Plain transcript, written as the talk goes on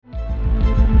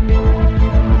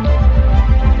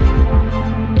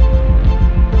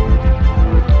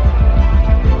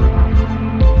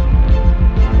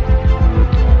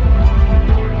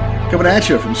Coming at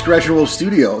you from Scratch and Wolf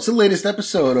Studio. It's the latest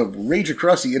episode of Rage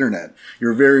Across the Internet,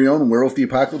 your very own Werewolf the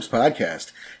Apocalypse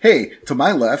podcast. Hey, to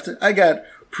my left, I got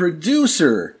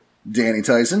producer Danny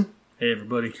Tyson. Hey,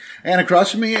 everybody. And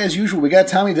across from me, as usual, we got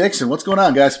Tommy Dixon. What's going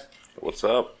on, guys? What's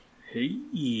up? Hey,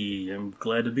 I'm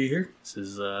glad to be here. This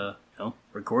is,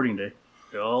 recording day.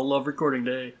 We all love recording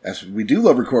day. Yes, we do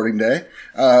love recording day.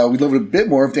 We'd love it a bit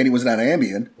more if Danny was not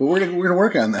Ambien, but we're gonna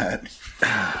work on that.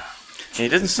 He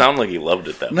didn't sound like he loved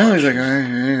it that much. No, he's like,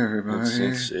 hey, everybody.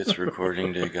 It's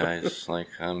recording day, guys. Like,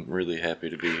 I'm really happy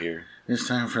to be here. It's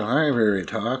time for library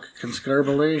talk,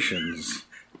 conscarbulations.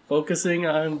 Focusing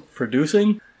on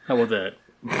producing? How about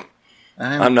that?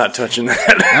 I'm not touching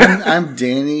that. I'm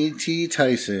Danny T.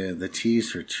 Tyson. The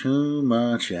T's for too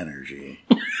much energy.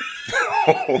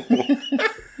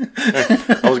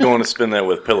 I was going to spin that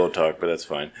with pillow talk, but that's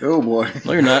fine. Oh boy!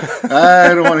 No, you're not.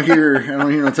 I don't want to hear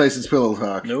no Tyson's pillow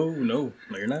talk. No,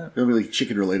 you're not. It'll be like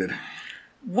chicken related.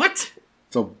 What?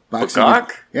 It's all boxing.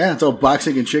 Yeah, it's all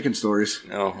boxing and chicken stories.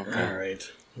 Oh, okay. All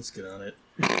right, let's get on it.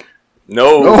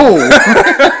 No.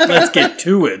 Let's get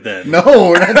to it then. No,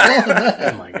 we're not doing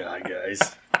that. Oh my god,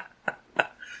 guys.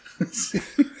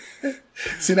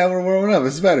 See, now we're warming up.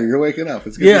 It's better. You're waking up.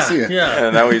 It's good to see you. Yeah.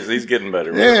 And now he's getting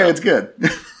better. Yeah, it's good.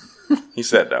 He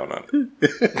sat down on it.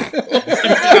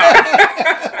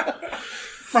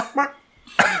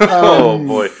 Oh,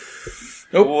 boy.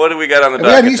 Nope. What do we got on the We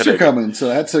docket had Easter today? coming, so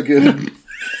that's a good...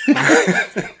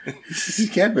 This is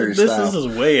Cadbury style. This is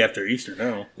way after Easter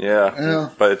now. Yeah.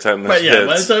 Well, by the time But this yeah,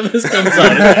 by hits. the time this comes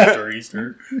out, it's after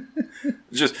Easter.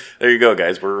 Just, there you go,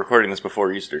 guys. We're recording this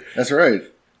before Easter. That's right.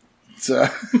 It's,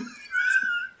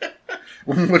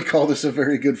 one would call this a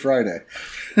very good Friday.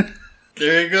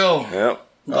 There you go. Yep.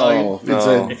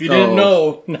 If you didn't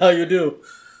know, now you do.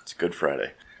 It's Good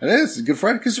Friday. It is a good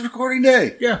Friday because it's recording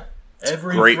day. Yeah.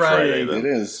 Every great Friday, Friday, then. It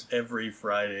is. every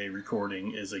Friday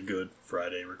recording is a good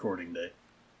Friday recording day.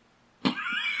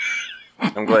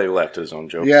 I'm glad he laughed at his own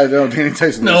joke. Yeah, no, Danny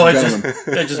Tyson. No, it ladies and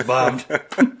gentlemen. just bombed.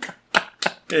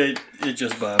 it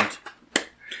just bombed.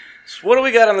 So what do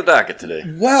we got on the docket today?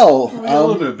 Well, We got a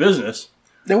little bit of business.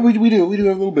 no, we do have a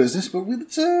little business, but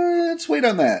let's wait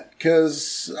on that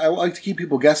because I like to keep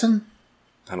people guessing.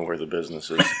 I don't know where the business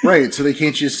is. Right, so they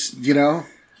can't just,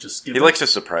 Just give He it- likes to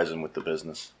surprise him with the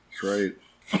business. That's right.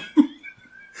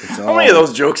 It's How many of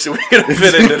those jokes are we going to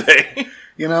fit in today?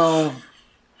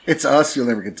 It's us. You'll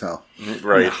never can tell.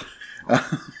 Right.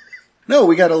 No,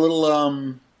 we got a little,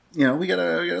 we got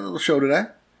a little show today.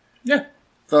 Yeah.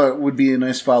 Thought it would be a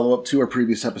nice follow-up to our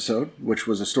previous episode, which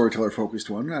was a storyteller-focused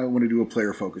one. I want to do a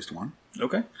player-focused one.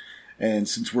 Okay. And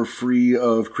since we're free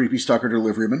of creepy stalker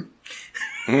deliverymen,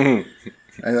 I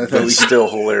thought That's still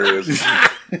hilarious.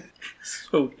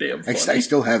 So damn I funny.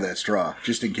 still have that straw,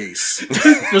 just in case.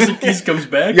 Just in case he comes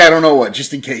back? Yeah, I don't know what,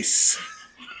 just in case.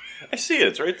 I see it.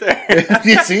 It's right there.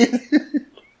 You see it?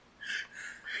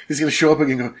 He's going to show up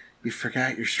again and go, you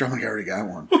forgot your straw. I already got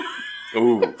one.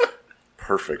 Ooh.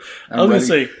 Perfect. I'm I was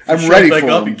ready. going to say, I'm shut ready back for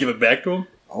up him. and give it back to him?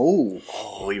 Oh,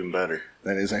 Oh, even better.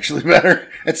 that is actually better.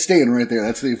 That's staying right there.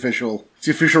 That's the official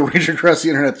Rage Across the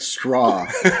Internet straw.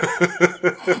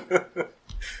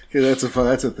 Okay, that's a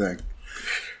thing.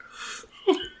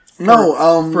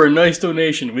 No, For a nice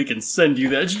donation, we can send you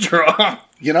that straw.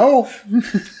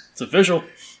 It's official.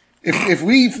 if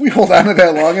we hold on to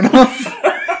that long enough,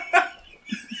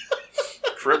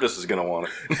 Charybdis is going to want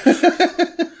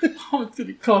it. Oh, it's going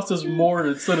to cost us more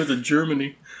to send it to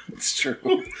Germany. it's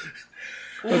true.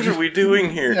 What are we doing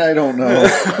here? I don't know.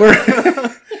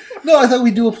 No, I thought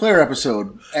we'd do a player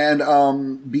episode,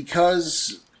 and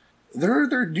because there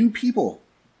are new people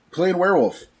playing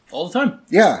werewolf. All the time.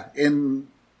 Yeah, and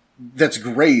that's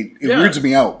great. It Yeah. weirds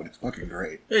me out, but it's fucking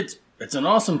great. It's an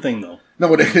awesome thing, though.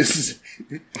 No, it is.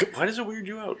 Why does it weird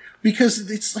you out?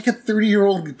 Because it's like a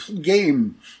 30-year-old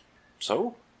game.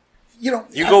 So? You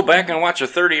Go back and watch a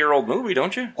 30-year-old movie,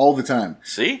 don't you? all the time.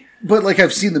 See? But, like,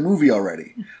 I've seen the movie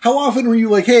already. How often were you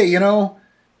like, hey, I'm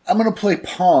going to play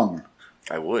Pong?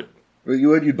 I would.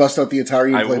 You'd bust out the Atari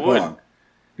and I play would. Pong.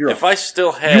 If I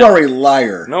still had... You are a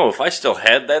liar. No, if I still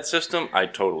had that system, I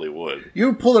totally would. You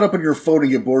would pull it up on your phone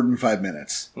and get bored in 5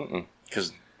 minutes.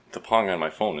 Because the Pong on my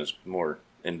phone is more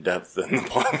in-depth than the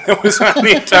Pong that was on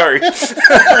the Atari.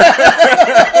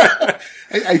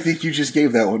 I think you just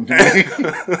gave that one to me.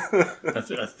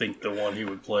 I think the one he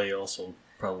would play also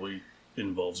probably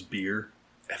involves beer.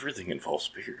 Everything involves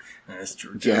beer. That's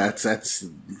true. Yeah, that's...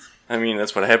 I mean,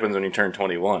 that's what happens when you turn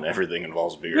 21. Everything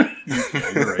involves beer.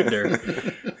 You're right there.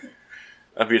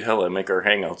 I beat hell, I make our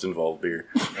hangouts involve beer.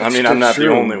 I mean, I'm not the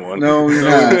true. only one. No, you're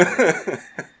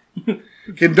not.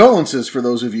 Condolences for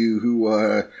those of you who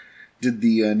did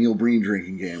the Neil Breen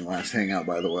drinking game last hangout,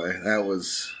 by the way.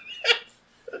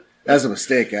 That's a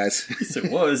mistake, guys. Yes,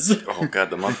 it was. Oh, God,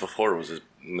 the month before was a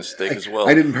mistake as well.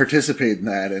 I didn't participate in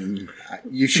that, and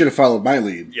you should have followed my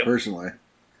lead, Yep. personally.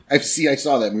 I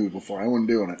saw that movie before. I wasn't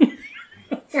doing it.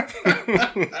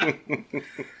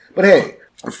 But hey,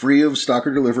 free of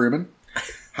Stalker Deliveryman,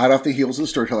 hot off the heels of the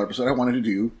Storyteller episode, I wanted to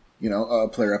do, a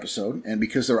player episode. And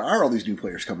because there are all these new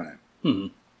players coming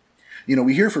in,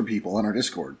 we hear from people on our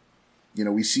Discord.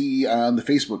 We see on the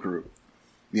Facebook group,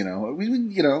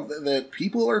 that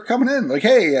people are coming in. Like,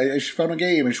 hey, I found a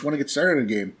game. I just want to get started in a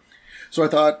game. So I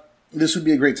thought this would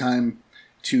be a great time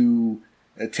to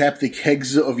tap the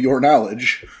kegs of your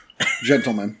knowledge,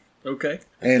 gentlemen. Okay.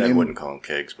 And I wouldn't call them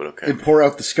kegs, but okay. And pour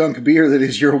out the skunk beer that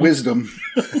is your wisdom.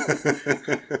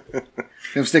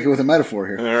 I'm sticking with a metaphor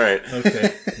here. All right.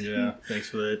 Okay. Yeah. Thanks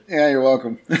for that. Yeah, you're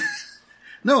welcome.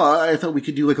 No, I thought we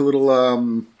could do like a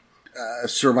little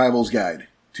survival's guide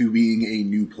to being a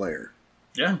new player.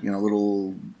 Yeah.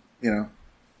 Little,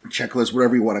 checklist,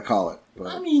 whatever you want to call it. But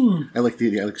I mean, I like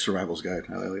survival's guide.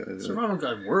 survival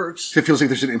guide works. It feels like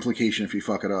there's an implication if you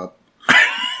fuck it up.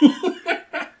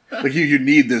 Like you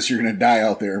need this, you're gonna die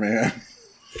out there, man.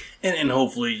 And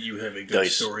hopefully you have a good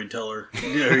Dice. storyteller.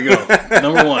 There you go.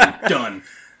 Number 1, done.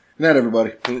 Not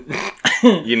everybody.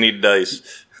 You need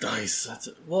dice. Dice. That's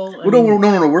it. Well, No.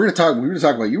 We're gonna talk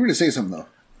about. You were gonna say something though.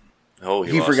 Oh,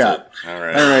 He lost forgot. it. All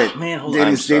right. All right, Man, hold on.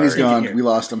 Danny's I'm sorry. gone. We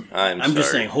lost him. I'm just sorry.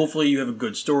 saying, hopefully you have a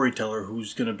good storyteller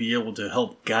who's going to be able to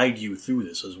help guide you through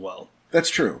this as well. That's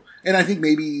true, and I think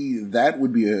maybe that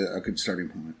would be a good starting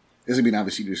point. Doesn't mean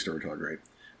obviously you do storyteller great,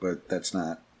 but that's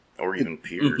not. Or even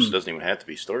peers. It doesn't even have to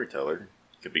be storyteller.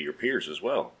 It could be your peers as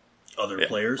well. Other Yeah,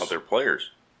 players. Other players.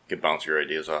 You could bounce your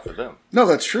ideas off of them. No,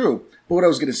 that's true. But what I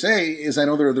was going to say is, I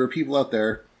know there are people out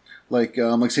there, like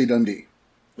say Dundee,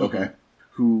 okay,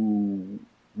 who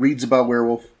reads about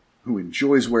Werewolf, who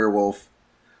enjoys Werewolf,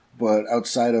 but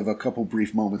outside of a couple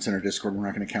brief moments in our Discord, we're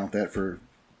not going to count that for.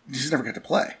 He's never got to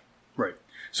play. Right.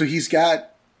 So he's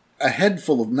got a head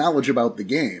full of knowledge about the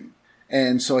game.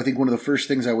 And so I think one of the first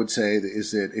things I would say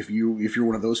is that if you're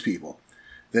one of those people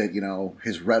that,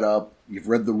 has read up, you've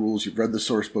read the rules, you've read the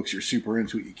source books, you're super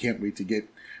into it, you can't wait to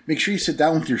make sure you sit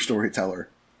down with your storyteller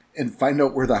and find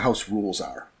out where the house rules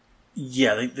are.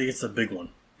 Yeah, it's a big one.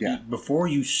 Yeah. Before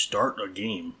you start a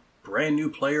game, brand new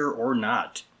player or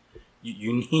not,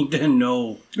 you need to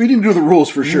know. We need to know the rules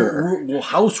for sure. Well,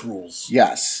 house rules.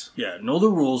 Yes. Yeah, know the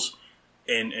rules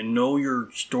and know your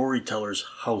storyteller's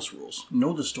house rules.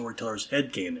 Know the storyteller's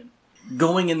headcanon.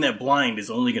 Going in that blind is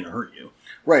only going to hurt you.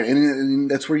 Right,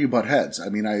 and that's where you butt heads. I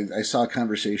mean, I saw a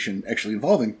conversation actually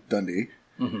involving Dundee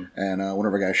and one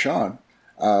of our guys, Sean.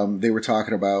 They were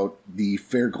talking about the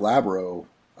Fair Glabro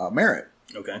merit.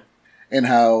 Okay. And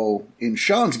how in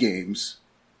Sean's games,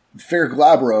 Fair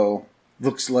Glabro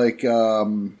looks like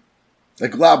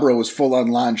Glabro is full on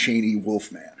Lon Chaney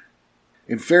Wolfman.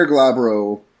 In Fair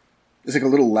Glabro, it's like a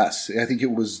little less. I think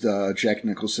it was Jack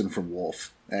Nicholson from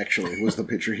Wolf, actually, was the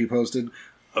picture he posted.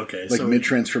 Okay. Like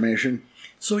mid-transformation.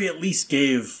 So he at least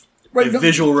gave Right, a no-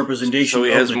 visual representation So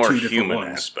he of has the more two different human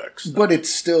ones. aspects. But it's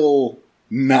still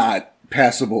not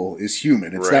passable as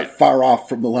human. It's Right. not far off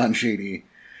from the Lon Chaney,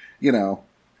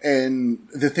 And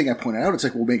the thing I pointed out, it's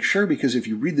like, well, make sure, because if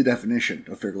you read the definition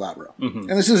of Fair Glabro, and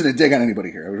this isn't a dig on anybody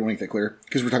here, I want to make that clear,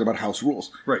 because we're talking about house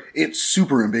rules. Right. It's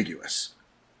super ambiguous.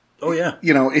 Oh, yeah.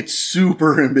 It's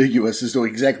super ambiguous as to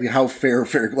exactly how fair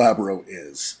Glabro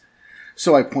is.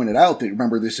 So I pointed out that,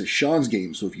 remember, this is Sean's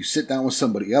game, so if you sit down with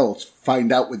somebody else,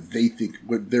 find out what they think,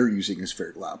 what they're using as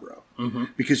Fair Glabro.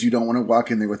 Because you don't want to walk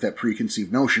in there with that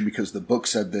preconceived notion because the book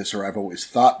said this, or I've always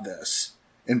thought this,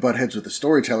 and butt heads with the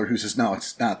storyteller who says, no,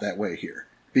 it's not that way here.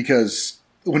 Because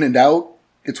when in doubt,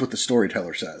 it's what the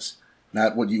storyteller says,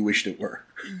 not what you wished it were.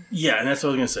 Yeah, and that's what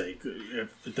I was going to say.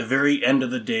 If at the very end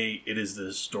of the day, it is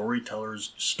the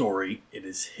storyteller's story. It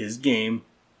is his game,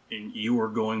 and you are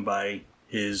going by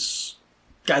his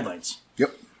guidelines.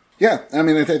 Yep. Yeah, I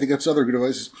mean, I think that's other good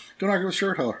advice. Don't argue with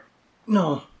storyteller.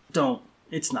 No, don't.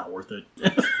 It's not worth it.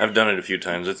 I've done it a few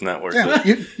times. It's not worth Yeah,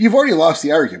 it. you've already lost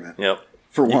the argument. Yep.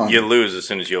 For one. You lose as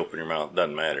soon as you open your mouth.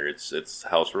 Doesn't matter. It's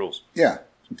house rules. Yeah.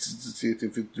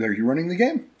 Are you running the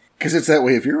game? Because it's that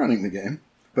way if you're running the game.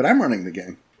 But I'm running the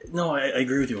game. No, I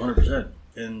agree with you 100%.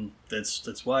 And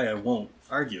that's why I won't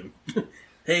argue.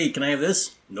 Hey, can I have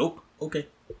this? Nope. Okay.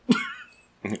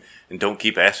 And don't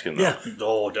keep asking them. Yeah.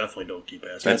 Oh, definitely don't keep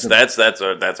asking.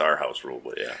 That's our house rule,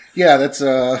 but yeah. Yeah, that's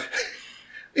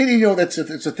and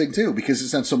that's a thing too, because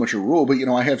it's not so much a rule, but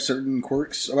I have certain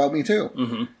quirks about me too.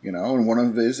 And one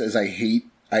of them is I hate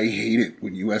it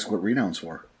when you ask what renown's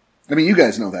for. I mean, you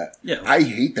guys know that. Yeah. I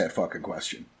hate that fucking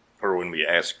question. Or when we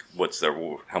ask,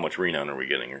 how much renown are we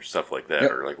getting, or stuff like that,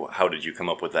 Yep. or like, how did you come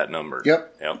up with that number?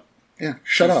 Yep. Yep. Yeah,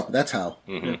 shut up. That's how.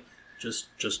 Mm-hmm.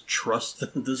 Just trust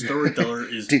that the storyteller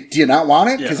is Do you not want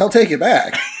it? Because Yeah. I'll take it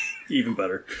back. even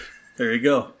better. There you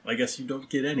go. I guess you don't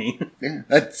get any.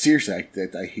 Yeah, seriously,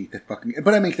 I hate that fucking.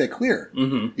 But I make that clear.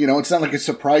 Mm-hmm. You know, it's not like a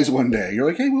surprise one day. You're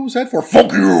like, hey, what was that for?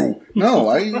 Fuck you! No,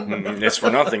 It's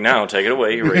for nothing now. Take it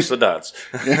away. Erase the dots.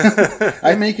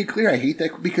 I make it clear. I hate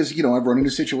that because, you know, I've run into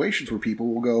situations where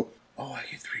people will go, oh, I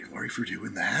get 3 glory for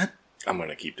doing that? I'm going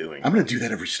to keep doing it. I'm going to do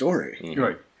that every story. You're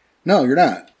right. No, you're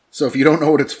not. So if you don't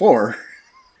know what it's for,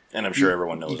 And I'm sure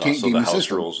everyone you knows can't also game the the house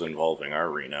system. rules involving our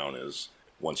renown is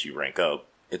once you rank up,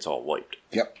 it's all wiped.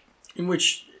 yep.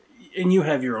 And you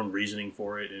have your own reasoning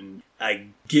for it, and I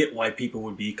get why people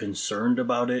would be concerned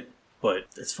about it, but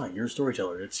it's fine. You're a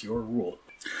storyteller. It's your rule.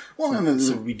 Well, and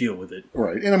So we deal with it.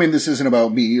 right. And I mean, this isn't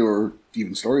about me or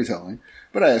even storytelling,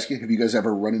 but I ask you, have you guys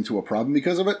ever run into a problem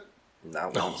because of it?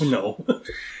 Not Oh, once. no.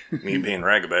 Me being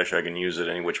Ragabash, I can use it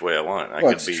any which way I want. I Well,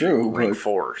 could that's be true, rank but-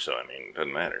 4, so I mean, it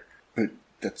doesn't matter. But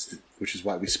which is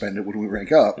why we spend it when we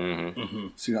rank up. Mm-hmm.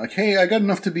 So you're like, hey, I got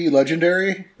enough to be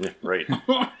legendary. Yeah, right.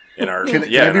 In our Can I in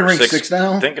be our rank 6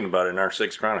 now? Thinking about it, in our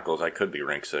 6 Chronicles, I could be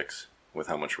rank 6 with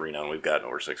how much renown we've gotten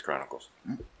over 6 Chronicles.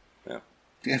 Yeah,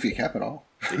 if you cap it all.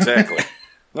 Exactly.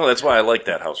 No, that's why I like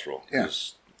that house rule. Yeah.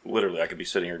 'Cause literally, I could be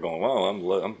sitting here going, "Well,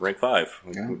 I'm rank 5."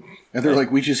 Yeah. And they're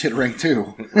like, we just hit rank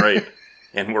 2. Right.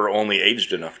 And we're only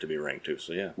aged enough to be rank 2,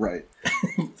 so yeah. Right.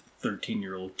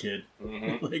 13-year-old kid.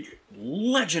 Mm-hmm. Like,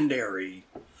 legendary.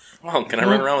 Well, can I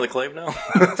run around with a clave now?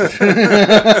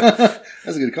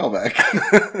 That's a good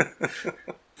callback.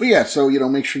 But yeah, so, you know,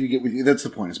 make sure you get with you. That's the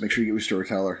point, is make sure you get with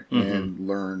Storyteller and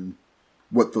learn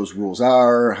what those rules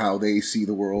are, how they see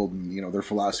the world, and, you know, their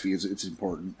philosophy is it's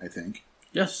important, I think.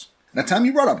 Yes. Now, Tom,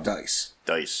 you brought up dice.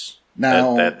 Dice.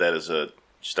 Now- that is a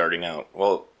starting out.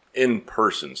 Well, in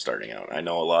person starting out. I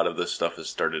know a lot of this stuff has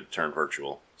started to turn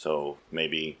virtual, so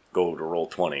maybe go to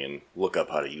Roll20 and look up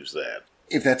how to use that.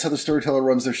 If that's how the Storyteller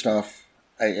runs their stuff,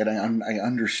 I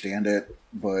understand it,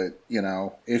 but, you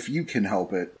know, if you can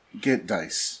help it, get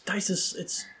dice. Dice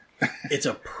is, it's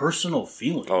a personal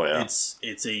feeling. Oh, yeah.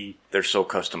 It's a, They're so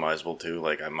customizable too.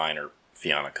 Like mine are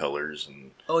Fianna colors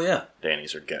and oh yeah.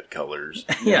 Danny's are Get colors.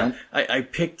 Yeah. I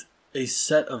picked a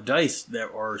set of dice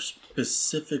that are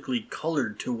specifically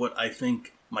colored to what I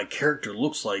think my character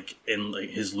looks like in like,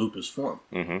 his lupus form.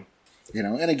 Mm-hmm. You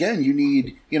know, and again, you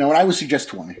need, you know, and I would suggest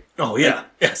 20. Oh yeah.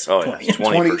 Yes. Oh yeah, 20.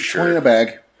 20 for sure. 20 in a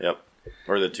bag, Yep.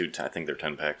 Or the 2. I think they're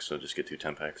 10 packs, so just get 2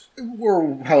 10 packs.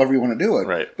 or however you want to do it.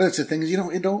 Right. But it's the thing is, you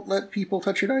don't let people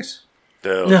touch your dice.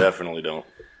 No, No. definitely don't.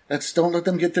 Don't let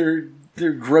them get their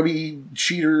grubby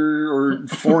cheater or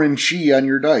foreign chi on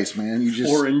your dice, man. You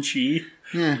just 4-inch.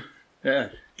 yeah. Yeah.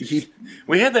 Keep,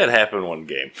 We had that happen one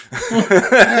game,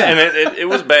 and it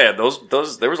was bad.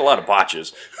 Those there was a lot of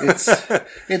botches.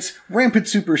 it's rampant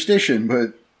superstition,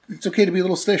 but it's okay to be a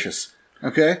little stitious.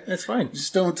 Okay, That's fine.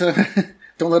 just don't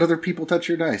let other people touch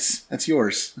your dice. That's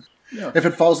yours. Yeah. If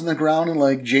it falls on the ground and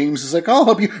like James is like, I'll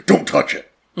help you, don't touch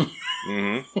it.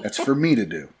 Mm-hmm. That's for me to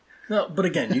do. No, but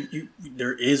again, you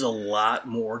there is a lot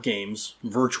more games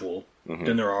virtual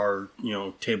than there are,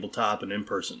 tabletop and in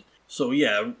person. So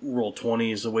yeah,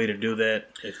 Roll20 is the way to do that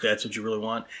if that's what you really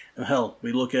want. And hell,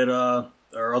 we look at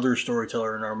our other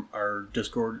storyteller in our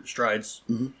Discord, Strides.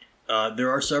 There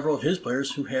are several of his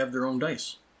players who have their own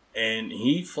dice. And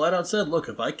he flat out said, look,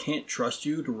 if I can't trust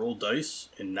you to roll dice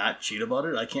and not cheat about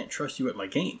it, I can't trust you at my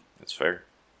game. That's fair.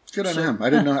 Good on him. I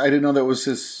didn't know that was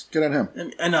his. Good on him.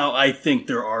 And now I think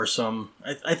there are some.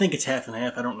 I think it's half and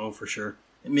half. I don't know for sure.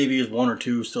 Maybe it's 1 or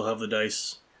 2 still have the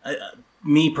dice.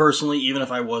 Me personally, even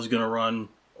if I was going to run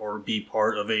or be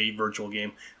part of a virtual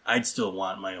game, I'd still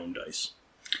want my own dice.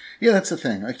 Yeah, that's the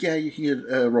thing. Like, yeah, you can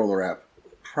get a roller app.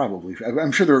 Probably.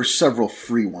 I'm sure there are several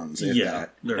free ones in that.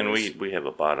 there And is. we have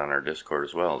a bot on our Discord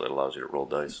as well that allows you to roll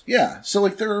dice. Yeah, so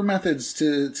like there are methods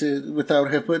to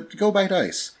without hip, but go buy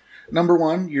dice. Number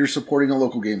one, you're supporting a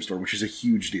local game store, which is a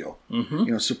huge deal.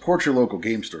 Mm-hmm. Support your local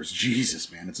game stores. Jesus,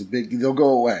 man, it's a big. They'll go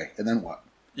away, and then what?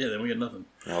 Yeah, then we get nothing.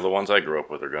 The ones I grew up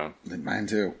with are gone. Then mine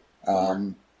too.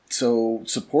 So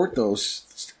support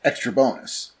those extra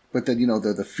bonus. But then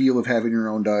the feel of having your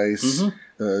own dice.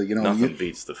 Nothing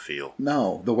beats the feel.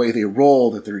 No, the way they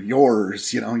roll, that they're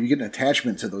yours. You get an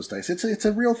attachment to those dice. It's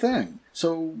a real thing.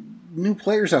 So new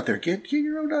players out there, get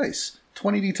your own dice.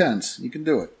 20 d10s, you can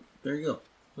do it. There you go.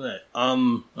 That.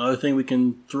 Another thing we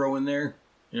can throw in there.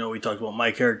 We talked about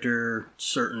my character,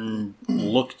 certain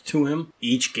look to him.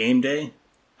 Each game day,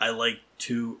 I like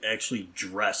to actually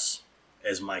dress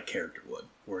as my character would,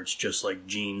 where it's just like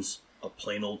jeans, a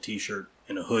plain old t-shirt,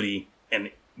 and a hoodie, and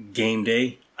game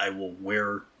day, I will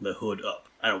wear the hood up.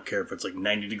 I don't care if it's like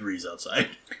 90 degrees outside.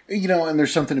 You know, and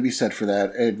there's something to be said for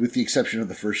that, with the exception of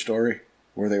the first story,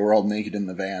 where they were all naked in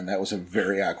the van. That was a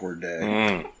very awkward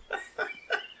day.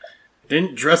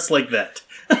 Didn't dress like that.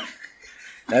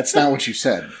 That's not what you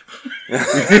said.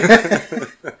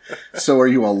 So are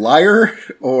you a liar,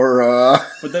 or...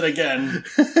 But then again,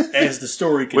 as the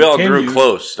story We all continued... grew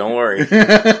close, don't worry.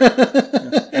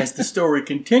 As the story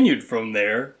continued from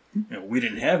there, we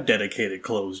didn't have dedicated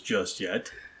clothes just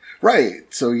yet.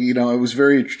 Right. So, you know, it was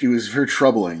very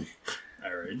troubling.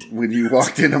 All right. When you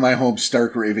walked into my home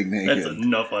stark raving naked. That's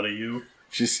enough out of you.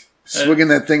 Just swinging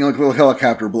that thing like a little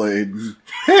helicopter blade.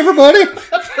 Hey, everybody!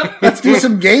 Let's do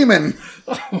some gaming.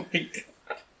 Oh my God.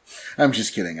 I'm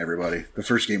just kidding, everybody. The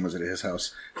first game was at his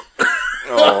house.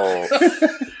 Oh,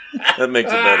 that makes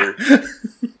it better.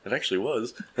 It actually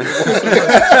was.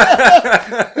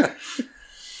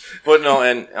 But no,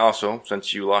 and also,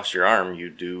 since you lost your arm, you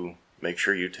do make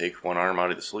sure you take one arm out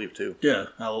of the sleeve, too. Yeah,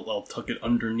 I'll tuck it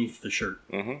underneath the shirt.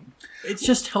 Mm-hmm. It's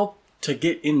just helped to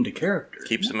get into character.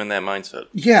 Keeps them in that mindset.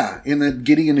 Yeah, in the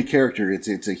getting into character,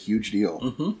 it's a huge deal.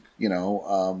 Mm-hmm. You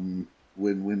know,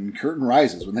 when Curtain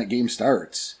Rises, when that game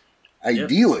starts,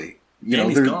 ideally, you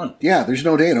Danny's know, gone. Yeah, there's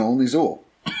no Dana, only Zool.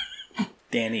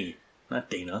 Danny, not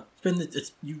Dana.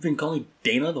 You've been calling me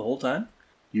Dana the whole time?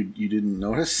 You didn't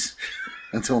notice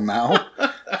until now?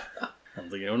 I don't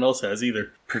think anyone else has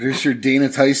either. Producer Dana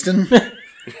Tyston?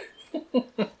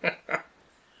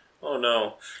 Oh,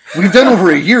 no. We've done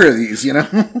over a year of these, you know?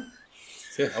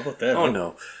 Yeah, how about that? Oh,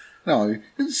 no. No,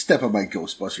 step on my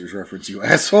Ghostbusters reference, you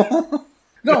asshole.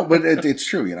 No, but it's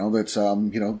true, you know, that's,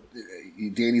 you know,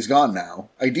 Danny's gone now.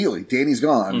 Ideally, Danny's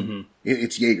gone. Mm-hmm.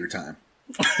 It's Jaeger time.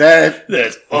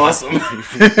 That's awesome.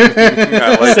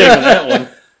 I like Saving that one.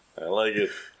 I like it.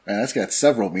 Man, that's got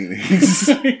several meanings.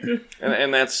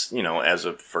 And that's, you know, as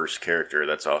a first character,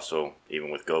 that's also,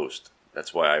 even with Ghost,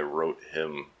 that's why I wrote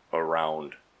him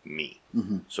around me.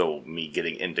 Mm-hmm. So me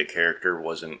getting into character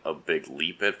wasn't a big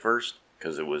leap at first,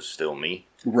 because it was still me.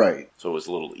 Right. So it was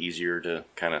a little easier to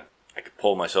kind of, I could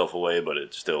pull myself away, but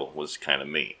it still was kind of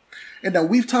me. And now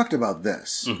we've talked about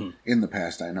this Mm-hmm. in the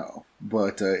past, I know,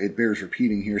 but it bears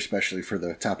repeating here, especially for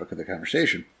the topic of the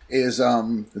conversation, is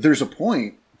there's a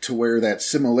point to where that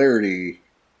similarity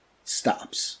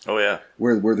stops. Oh, yeah.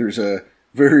 Where there's a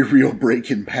very real break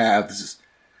in paths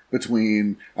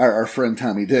between our friend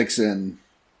Tommy Dixon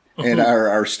and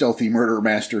our stealthy murder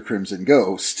master Crimson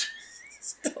Ghost.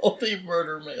 Stealthy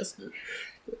Murder Master.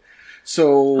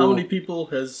 So How many people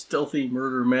has Stealthy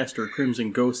Murder Master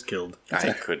Crimson Ghost killed?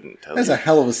 I couldn't tell that's you. a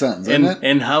hell of a sentence, isn't it?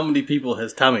 And how many people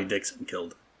has Tommy Dixon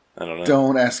killed? I don't know.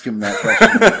 Don't ask him that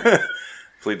question.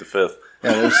 Plead the fifth.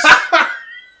 Yeah,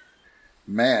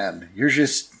 man, you're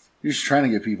just trying to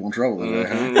get people in trouble today,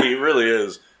 huh? Mhm, he really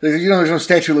is. You know, there's no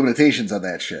statute of limitations on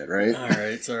that shit, right? All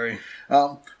right, sorry.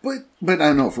 But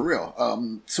I know for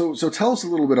real. So tell us a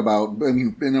little bit about. I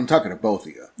mean, and I'm talking to both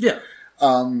of you. Yeah.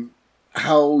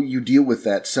 How you deal with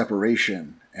that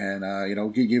separation, and you know,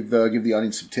 give the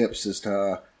audience some tips as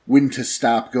to when to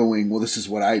stop going. Well, this is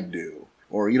what I'd do,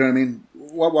 or you know what I mean.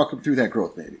 Walk them through that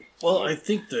growth, maybe. Well, I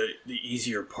think the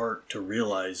easier part to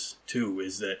realize, too,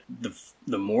 is that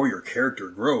the more your character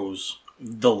grows,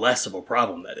 the less of a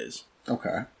problem that is.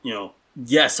 Okay. You know,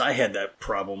 yes, I had that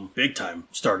problem big time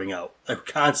starting out. I would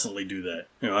constantly do that.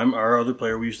 You know, our other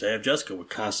player we used to have, Jessica, would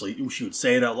constantly, she would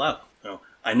say it out loud. You know,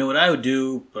 I know what I would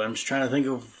do, but I'm just trying to think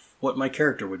of what my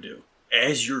character would do.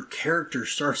 As your character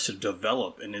starts to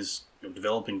develop and is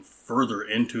developing further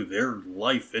into their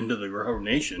life, into the Grow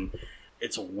Nation,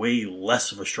 it's way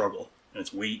less of a struggle, and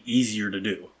it's way easier to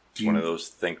do. It's one of those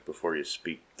think before you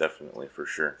speak, definitely, for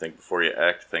sure. Think before you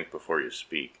act, think before you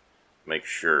speak. Make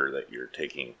sure that you're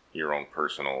taking your own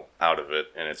personal out of it,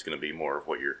 and it's going to be more of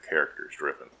what your character's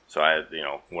driven. So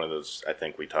one of those, I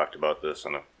think we talked about this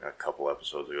on a couple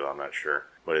episodes ago, I'm not sure.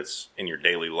 But it's in your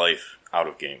daily life, out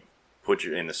of game. Put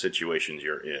you in the situations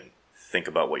you're in. Think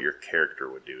about what your character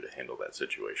would do to handle that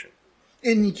situation.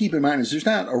 And you keep in mind is there's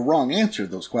not a wrong answer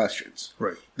to those questions.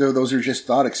 Right. Those are just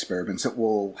thought experiments that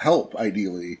will help,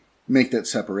 ideally, make that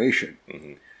separation.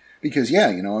 Mm-hmm. Because, yeah,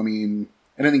 you know, I mean,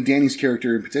 and I think Danny's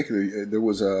character in particular, there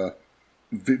was a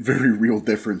very real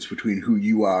difference between who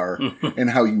you are and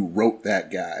how you wrote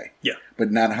that guy. Yeah.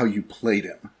 But not how you played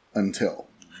him until.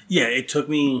 Yeah, it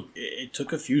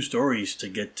took a few stories to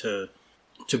get to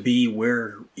be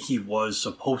where he was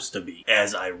supposed to be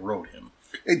as I wrote him.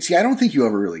 And see, I don't think you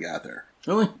ever really got there.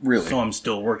 Really? Really. So I'm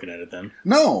still working at it then.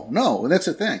 No, that's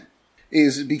the thing.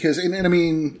 Is because, and I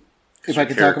mean, if I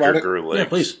could talk about it. Grew legs. Yeah,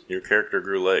 please. Your character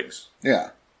grew legs.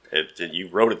 Yeah. You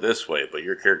wrote it this way, but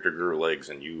your character grew legs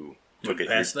and you Took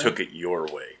past that? it your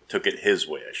way. Took it his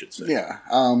way, I should say. Yeah.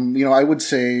 I would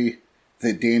say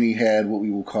that Danny had what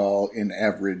we will call an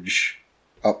average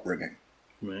upbringing.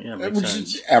 Yeah, makes Which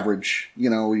sense. is average.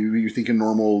 You're thinking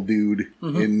normal dude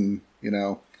in,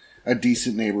 a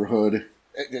decent neighborhood.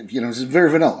 It's very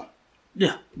vanilla.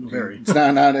 Yeah, very. It's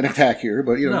not an attack here,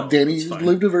 but No, Danny it's fine.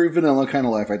 lived a very vanilla kind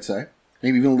of life, I'd say.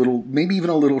 Maybe even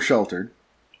a little sheltered.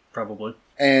 Probably.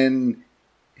 And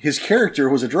his character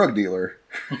was a drug dealer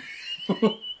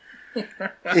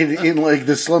in like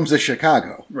the slums of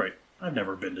Chicago. Right. I've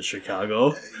never been to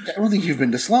Chicago. I don't think you've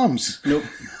been to slums. Nope.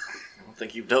 I don't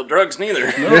think you've dealt drugs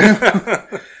neither.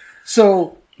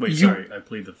 So Wait, sorry. I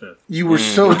plead the fifth. you were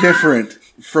so different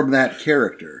from that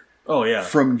character Oh, yeah.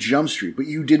 from Jump Street, but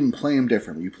you didn't play him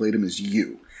differently. You played him as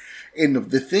you. And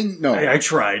the thing, no. I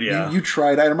tried, yeah. You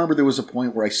tried. I remember there was a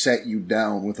point where I sat you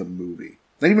down with a movie.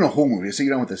 Not even a whole movie. I sat you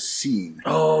down with a scene.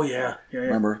 Oh, yeah. Yeah.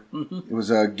 Remember? It was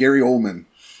Gary Oldman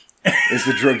as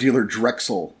the drug dealer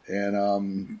Drexel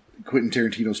and Quentin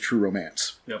Tarantino's True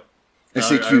Romance. Yep. I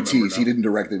say I remember QTs. He now. didn't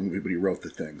direct the movie, but he wrote the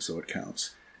thing, so it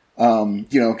counts.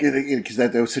 Because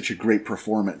that was such a great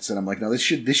performance, and I'm like, no, this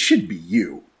should be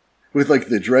you, with like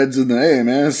the dreads and the hey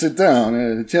man, sit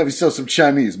down, tell me some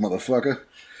Chinese motherfucker,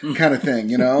 kind of thing.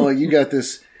 Like you got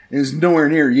this. It's nowhere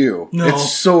near you. No.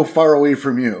 It's so far away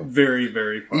from you. Very,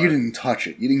 very far. You didn't touch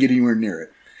it. You didn't get anywhere near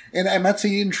it. And I'm not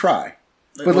saying you didn't try,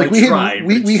 but Well, like I tried,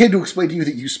 but we had to explain to you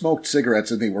that you smoked cigarettes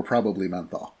and they were probably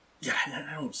menthol. Yeah,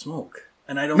 I don't smoke.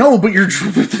 And I don't... No, but you're.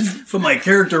 But my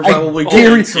character probably I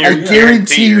did. So, yeah.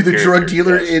 guarantee you the Your drug character,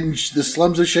 dealer yes. in the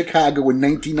slums of Chicago in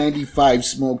 1995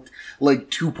 smoked like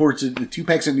 2 packs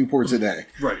of Newports a day.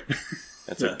 Right.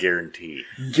 That's a guarantee.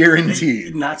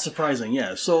 Guaranteed. Not surprising,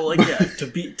 yeah. So, like, yeah,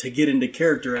 to get into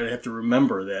character, I'd have to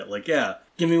remember that. Like, yeah,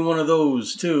 give me one of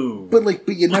those, too. But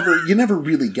you never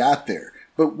really got there.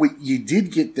 But what you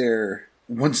did get there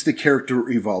once the character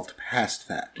evolved past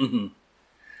that. Mm-hmm.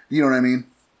 You know what I mean?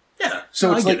 Yeah. So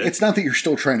no, it's I like get it. it's not that you're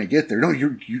still trying to get there. No,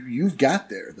 you've got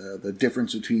there. The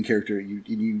difference between character,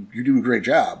 you do a great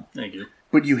job. Thank you.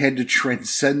 But you had to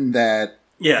transcend that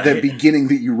Yeah. beginning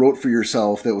that you wrote for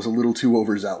yourself that was a little too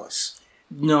overzealous.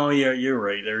 No, yeah, you're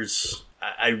right.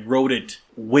 I wrote it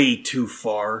way too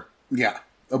far. Yeah,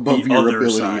 above The your other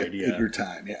ability side, at yeah. your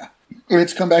time. Yeah, and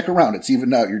it's come back around. It's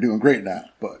evened out. You're doing great now.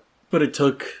 But But it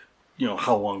took,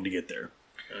 how long to get there?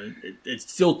 It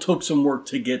still took some work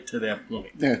to get to that point.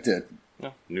 yeah, it did.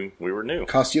 No, we were new.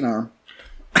 Cost you an arm.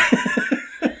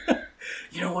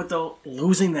 You know what, though?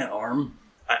 Losing that arm,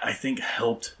 I think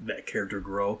helped that character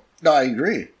grow. No, I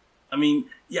agree. I mean,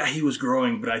 yeah, he was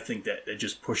growing, but I think that it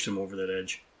just pushed him over that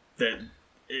edge. That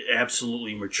it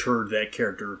absolutely matured that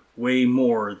character way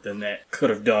more than that could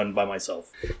have done by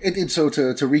myself. And so to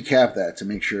recap that, to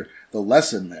make sure the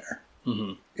lesson there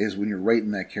Mm-hmm. is when you're writing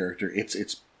that character,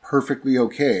 it's perfectly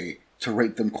okay to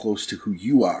write them close to who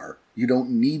you are. You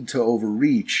don't need to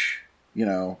overreach,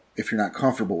 if you're not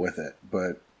comfortable with it.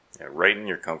 But Yeah, right in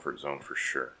your comfort zone for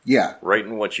sure. yeah, Right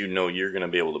in what you know you're going to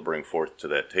be able to bring forth to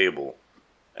that table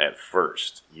at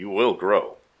first. You will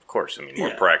grow. Of course, more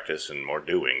Yeah. practice and more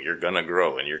doing. You're going to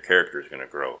grow and your character's going to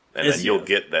grow. And Yes, then you'll yeah.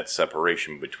 get that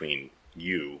separation between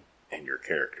you and your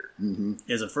character.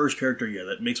 As a first character, yeah,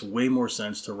 that makes way more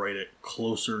sense to write it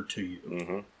closer to you.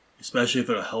 Mm-hmm. Especially if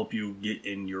it'll help you get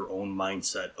in your own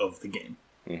mindset of the game.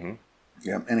 Mm-hmm.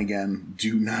 yeah. And again,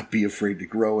 do not be afraid to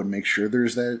grow and make sure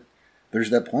there's that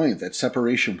point, that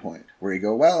separation point where you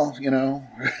go, well,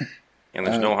 And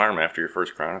there's no harm after your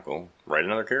first chronicle. Write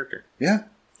another character. yeah.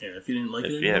 Yeah, if you didn't like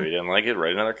it If anymore, you didn't like it,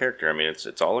 write another character.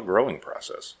 It's all a growing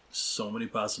process. so many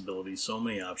possibilities, so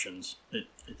many options.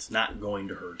 It's not going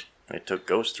to hurt. It took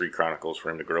Ghost 3 Chronicles for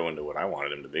him to grow into what I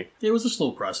wanted him to be. It was a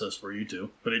slow process for you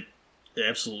too, but it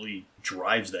absolutely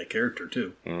drives that character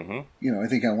too. Mm-hmm. I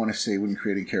think I want to say when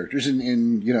creating characters,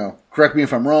 and correct me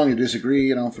if I'm wrong, you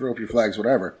disagree, throw up your flags,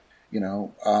 whatever.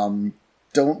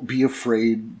 Don't be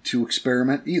afraid to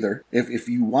experiment either. If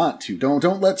you want to,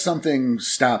 don't let something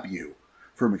stop you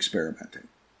from experimenting.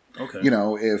 Okay.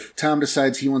 If Tom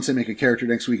decides he wants to make a character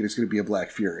next week and it's going to be a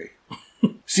Black Fury,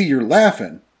 see, you're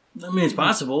laughing. I mean, it's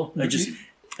possible.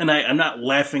 I'm not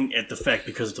laughing at the fact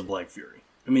because it's a Black Fury.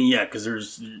 I mean, yeah, because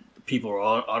there's people are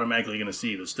automatically going to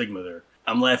see the stigma there.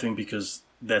 I'm laughing because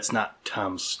that's not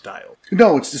Tom's style.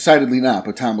 No, it's decidedly not.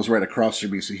 But Tom was right across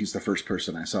from me, so he's the first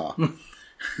person I saw.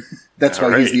 That's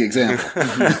why All he's right. the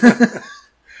example.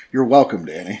 You're welcome,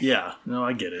 Danny. Yeah, no,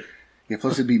 I get it. Yeah,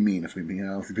 plus it'd be mean if we'd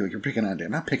if be like, you're picking on Danny.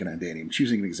 I'm not picking on Danny. I'm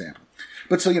choosing an example.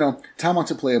 But so, Tom wants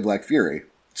to play a Black Fury.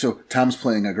 So Tom's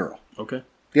playing a girl. Okay.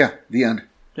 Yeah, the end.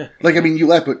 Like, I mean, you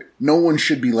laugh, but no one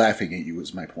should be laughing at you,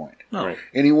 is my point. No. Right.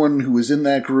 Anyone who is in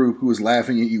that group who is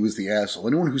laughing at you is the asshole.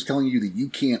 Anyone who's telling you that you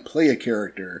can't play a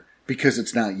character because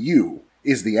it's not you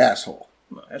is the asshole.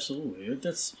 No, absolutely.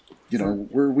 That's You know,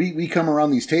 we come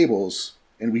around these tables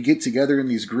and we get together in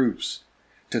these groups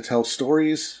to tell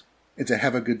stories and to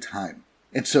have a good time.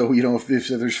 And so, you know, if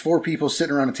there's 4 people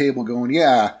sitting around a table going,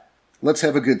 yeah, let's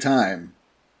have a good time,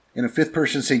 and a 5th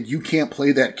person saying you can't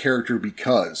play that character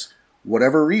because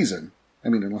whatever reason, I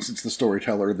mean, unless it's the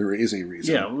storyteller, there is a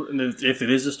reason. yeah. And if it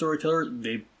is a storyteller,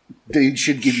 They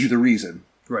should give you the reason.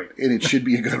 right. And it should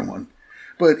be a good one.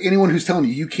 But anyone who's telling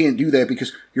you can't do that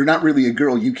because you're not really a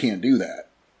girl, you can't do that.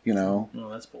 You know? No,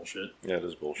 that's bullshit. Yeah, it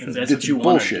is bullshit. If that's It's what you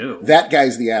want to bullshit. do. That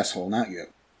guy's the asshole, not you.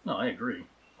 No, I agree.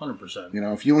 100%. You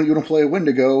know, if you want to play a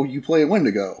Wendigo, you play a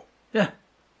Wendigo. Yeah.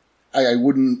 I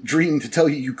wouldn't dream to tell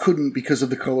you couldn't because of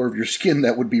the color of your skin.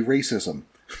 That would be racism.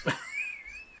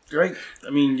 Right. I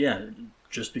mean, yeah,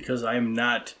 just because I am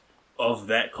not of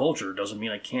that culture doesn't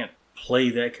mean I can't play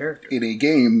that character. In a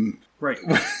game, Right.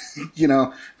 you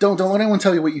know, don't let anyone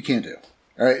tell you what you can't do.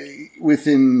 All right,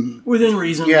 within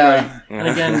reason. Yeah. Right. And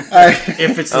again,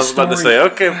 if it's the I was about to story- say,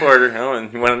 okay, Porter,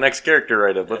 you want a next character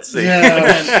write-up? Let's see.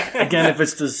 again, if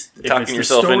it's the Talking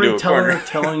yourself into a storyteller corner.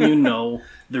 telling you no,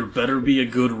 there better be a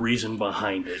good reason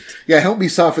behind it. yeah, help me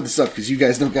soften this up because you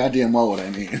guys know goddamn well what I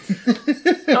mean.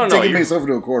 No, Taking you're, myself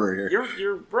into a corner here.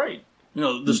 you're right. You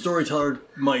know, the storyteller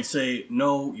might say,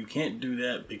 no, you can't do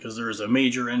that because there is a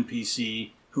major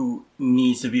NPC who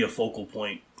needs to be a focal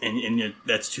point, and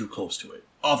that's too close to it.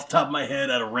 Off the top of my head,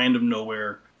 out of random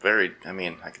nowhere. I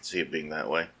can see it being that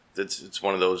way. It's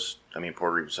one of those,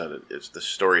 Porter even said it, it's the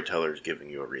storyteller's giving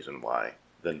you a reason why.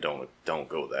 Then don't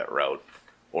go that route.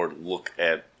 Or look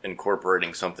at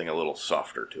incorporating something a little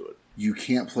softer to it. You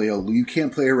can't play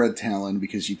a Red Talon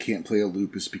because you can't play a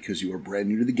Lupus because you are brand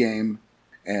new to the game,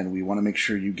 and we want to make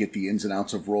sure you get the ins and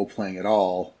outs of role playing at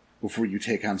all before you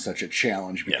take on such a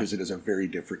challenge because it is a very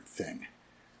different thing.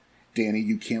 Danny,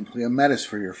 you can't play a Metis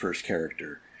for your first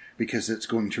character because it's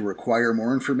going to require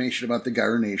more information about the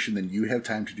Gyre Nation than you have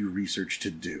time to do research to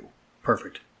do.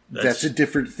 Perfect. That's a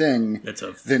different thing That's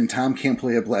than Tom can't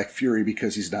play a Black Fury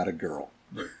because he's not a girl.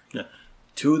 Yeah.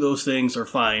 2 of those things are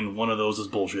fine. 1 of those is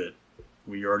bullshit.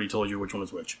 We already told you which one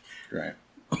is which. Right.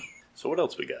 So what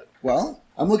else we got? Well,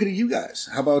 I'm looking at you guys.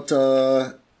 How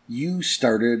about you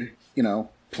started,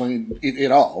 playing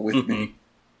it all with me?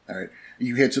 All right.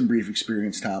 You had some brief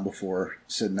experience, Tom, before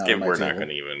sitting down at my We're table. not going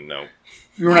to even know.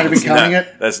 You were not even counting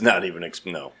it? That's not even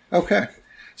no. Okay.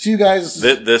 So you guys...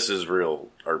 This is real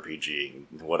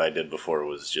RPG. What I did before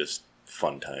was just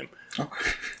fun time.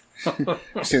 Okay. You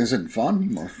say this isn't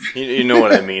fun? You know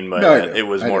what I mean by No, I that. do. It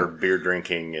was I more do. beer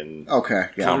drinking and Okay.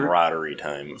 Yeah. camaraderie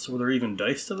time. So were there even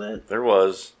dice to that? There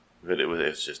was, but it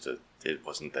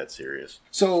wasn't that serious.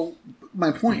 So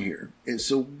my point here is,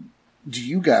 so do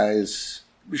you guys...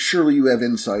 Surely you have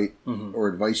insight or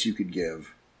advice you could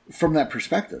give from that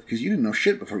perspective, because you didn't know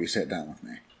shit before you sat down with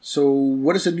me. So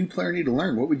what does a new player need to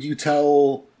learn? What would you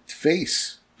tell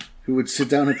Face, who would sit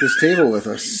down at this table with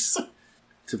us,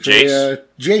 to play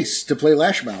Jace to play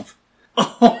Lashmouth?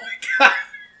 Oh my god!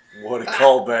 What a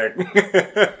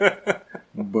callback!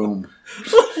 Boom.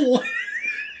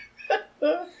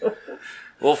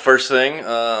 Well, first thing,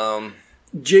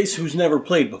 Jace, who's never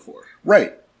played before.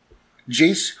 Right.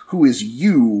 Jace, who is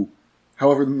you,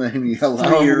 however many, 3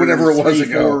 years, whatever it was 3,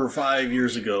 ago. 4 or 5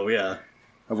 years ago, yeah.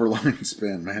 However long it's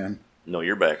been, man. know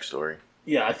your backstory.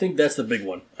 Yeah, I think that's the big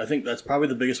one. I think that's probably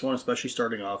the biggest one, especially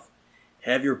starting off.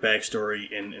 Have your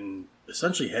backstory and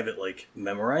essentially have it,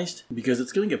 memorized, because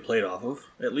it's going to get played off of,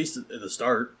 at least at the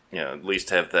start. Yeah, at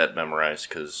least have that memorized,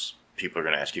 because people are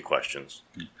going to ask you questions.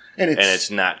 And And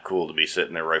it's not cool to be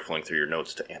sitting there rifling through your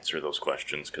notes to answer those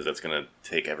questions, because that's going to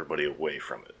take everybody away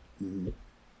from it. Mm-hmm.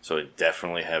 So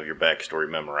definitely have your backstory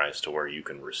memorized to where you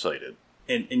can recite it.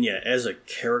 And yeah, as a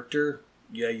character,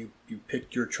 yeah, you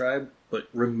picked your tribe, but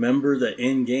remember that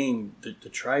in-game, the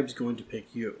tribe's going to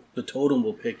pick you. The totem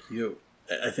will pick you.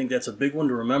 I think that's a big one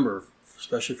to remember,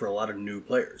 especially for a lot of new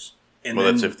players. And Well,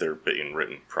 then, that's if they're being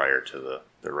written prior to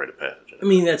the rite of passage. I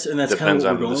mean, that's kind of Depends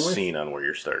what on we're the going with. scene on where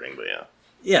you're starting, but yeah.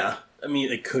 Yeah, I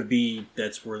mean, it could be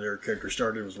that's where their character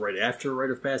started, was right after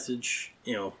Rite of Passage.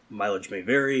 Mileage may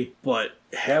vary, but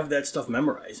have that stuff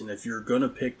memorized. And if you're going to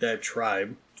pick that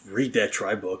tribe, read that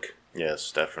tribe book.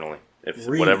 Yes, definitely. If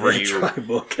Read whatever that you tribe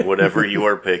book. whatever you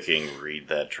are picking, read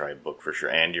that tribe book for sure,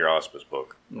 and your auspice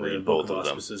book. Read The both Book of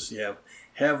them. Auspices, yeah.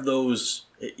 Have those,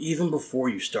 even before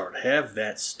you start, have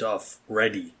that stuff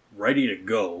ready to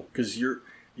go, because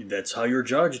that's how you're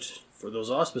judged for those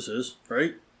auspices,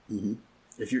 right? Mm-hmm.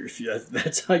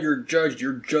 That's how you're judged.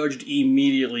 You're judged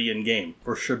immediately in game,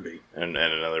 or should be. And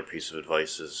another piece of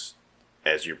advice is,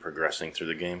 as you're progressing through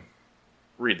the game,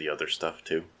 read the other stuff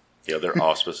too. The other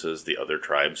auspices, the other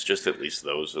tribes, just at least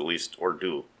those, or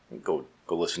do go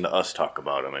listen to us talk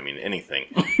about them. I mean, anything.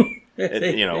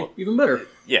 Even better.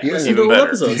 Yeah, Listen even to better.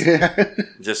 episodes. Yeah.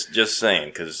 Just saying,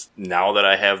 because now that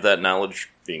I have that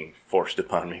knowledge being forced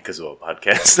upon me because of a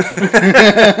podcast,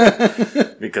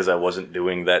 because I wasn't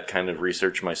doing that kind of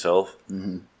research myself,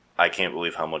 I can't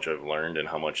believe how much I've learned and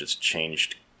how much it's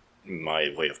changed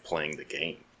my way of playing the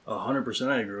game. 100%,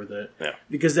 I agree with that. Yeah,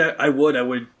 because I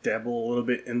would dabble a little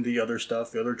bit in the other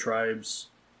stuff, the other tribes.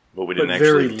 but we didn't But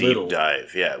actually very deep little.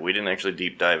 dive. Yeah, we didn't actually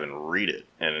deep dive and read it,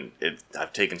 and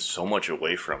I've taken so much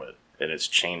away from it, and it's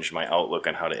changed my outlook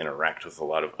on how to interact with a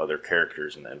lot of other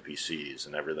characters and NPCs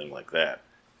and everything like that.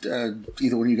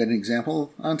 Either one of you got an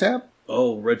example on tap?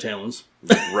 Oh, Red Talons.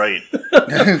 Right.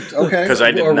 Okay. Because I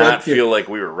did Or not Red- feel like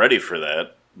we were ready for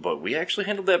that, but we actually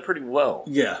handled that pretty well.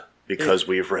 Yeah. Because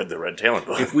we've read the Red Talon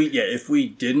book. If we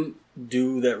didn't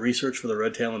do that research for the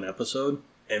Red Talon episode,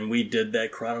 and we did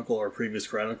that chronicle, our previous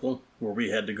chronicle, where we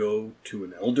had to go to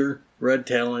an elder Red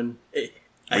Talon,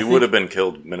 we would have been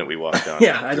killed the minute we walked down.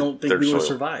 Yeah, I don't think their we would have soil.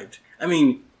 survived. I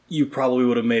mean, you probably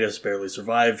would have made us barely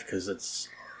survive because it's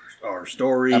our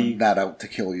story. I'm not out to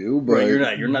kill you, but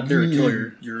Right, you're not there to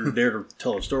kill. You're there to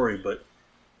tell a story. But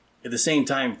at the same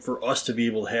time, for us to be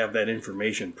able to have that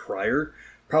information prior,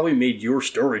 probably made your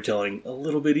storytelling a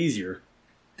little bit easier.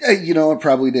 You know, it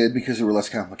probably did because there were less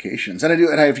complications. And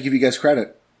I have to give you guys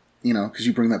credit, you know, because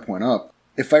you bring that point up.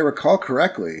 If I recall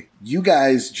correctly, you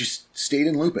guys just stayed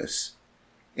in Lupus.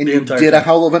 And The you entire did a time.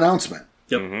 Howl of Announcement.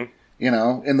 Yep. Mm-hmm. You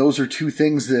know, and those are two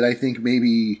things that I think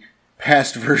maybe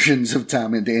past versions of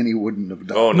Tom and Danny wouldn't have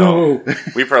done. Oh, no.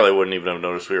 We probably wouldn't even have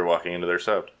noticed we were walking into their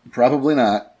sept. Probably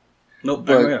not. Nope.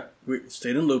 But- yeah, we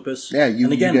stayed in Lupus. Yeah,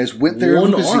 And again, you guys went there in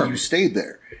one Lupus arm. and you stayed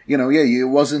there. You know, yeah, it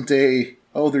wasn't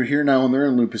they're here now and they're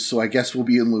in Lupus, so I guess we'll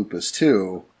be in Lupus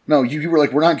too. No, you were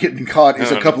like, we're not getting caught as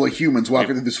No, a couple of humans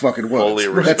walking through this fucking woods.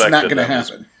 Fully That's not respected going to them.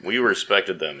 happen. We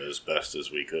respected them as best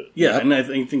as we could. Yeah, Yep. and I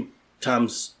think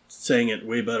Tom's saying it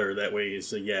way better that way. Is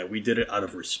that, yeah, we did it out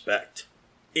of respect.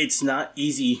 It's not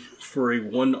easy for a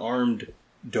one-armed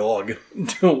dog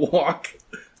to walk.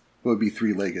 It would be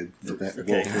three-legged for that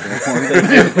Okay. wolf at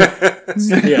that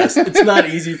point. Yes, it's not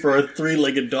easy for a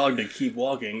three-legged dog to keep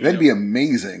walking. That'd be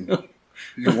amazing.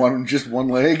 You want just one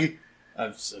leg?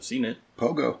 I've seen it.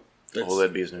 Pogo. Oh,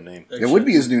 that'd be his new name. It would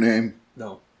be his new name.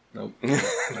 No.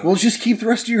 Well, just keep the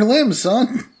rest of your limbs,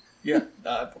 son. Yeah,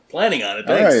 planning on it.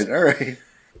 All Thanks. right, all right.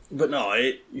 But no,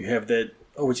 you have that.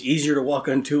 Oh, it's easier to walk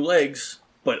on two legs,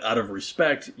 but out of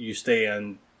respect, you stay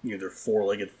on their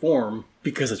four-legged form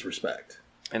because it's respect.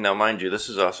 And now, mind you, this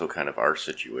is also kind of our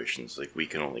situations. Like, we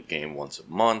can only game once a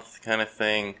month kind of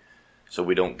thing. So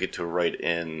we don't get to write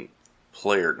in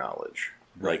player knowledge.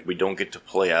 Right. Like, we don't get to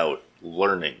play out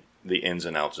learning the ins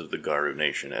and outs of the Garu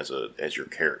Nation as your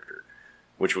character.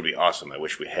 Which would be awesome. I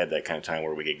wish we had that kind of time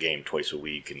where we could game twice a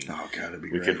week and Oh, God, it'd be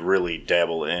we great. could really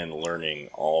dabble in learning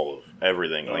all of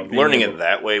everything. Like, being learning able- it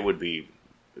that way would be,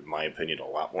 in my opinion, a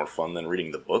lot more fun than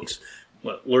reading the books.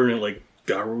 What, learning like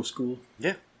Garu school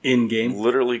Yeah. in game?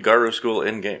 Literally Garu school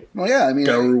in-game. Well, yeah, I mean,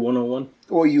 Garu 101.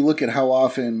 well, you look at how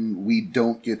often we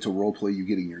don't get to roleplay you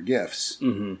getting your gifts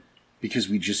Mm-hmm. because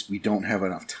we don't have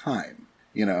enough time.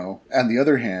 You know. On the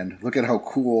other hand, look at how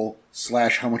cool /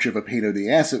 how much of a pain in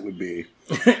the ass it would be.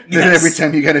 Then every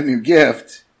time you got a new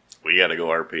gift, We gotta go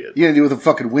RP it. you got to do with a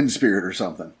fucking wind spirit or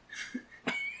something.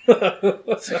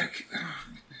 It's like,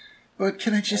 but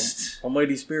can I just?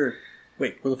 Almighty Spirit.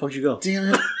 Wait, where the fuck did you go?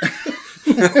 Damn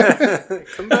it!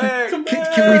 Come back!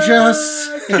 Can we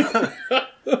just?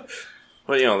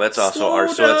 But, that's also Slow our...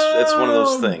 So it's one of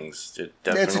those down. things.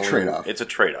 It's a trade-off. It's a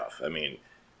trade-off. I mean,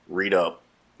 read up.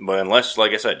 But unless,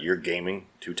 like I said, you're gaming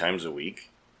 2 times a week,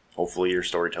 hopefully your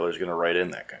storyteller's going to write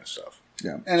in that kind of stuff.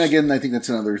 Yeah, and again, I think that's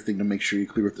another thing to make sure you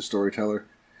clear with the storyteller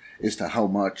is to how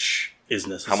much. Is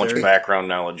necessary. How much background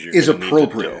knowledge you're Is gonna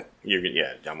appropriate. Need to do.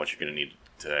 How much you're going to need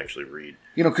to actually read.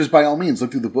 You know, because by all means,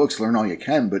 look through the books, learn all you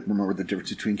can, but remember the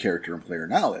difference between character and player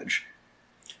knowledge.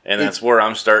 And that's where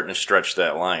I'm starting to stretch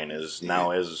that line. Is now,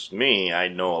 as me, I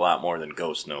know a lot more than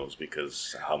Ghost knows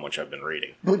because of how much I've been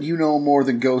reading. But you know more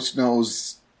than Ghost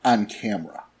knows on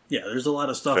camera. Yeah, there's a lot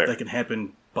of stuff Fair. that can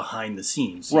happen behind the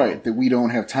scenes. Right, that we don't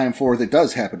have time for that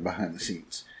does happen behind the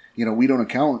scenes. You know, we don't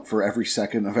account for every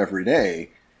second of every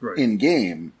day Right. in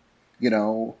game. You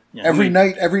know, Yeah, every I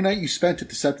mean- night you spent at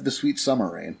the Sept of the Sweet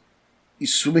Summer Rain,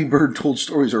 Swimming Bird told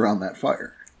stories around that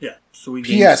fire. Yeah. So we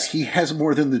P.S. He has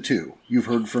more than the 2. You've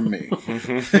heard from me.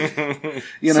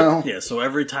 You know? Yeah, so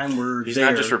every time we're He's there...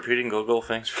 not just repeating Google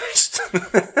things first.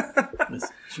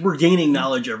 So we're gaining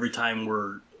knowledge every time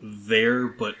we're there,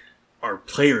 but our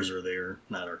players are there,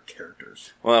 not our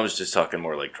characters. Well, I was just talking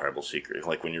more like Tribal Secret,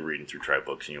 like when you're reading through tribe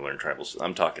books and you learn tribal.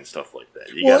 I'm talking stuff like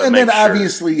that. You Well, gotta and make then sure.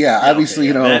 obviously,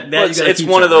 you know... That Well, you gotta it's keep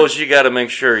one of separate. those you got to make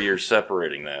sure you're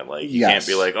separating that. Like you Yes. can't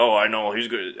be like, oh, I know he's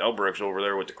good. Elbric's over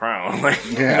there with the crown. Like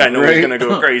Yeah, I know right? he's gonna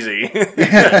go crazy.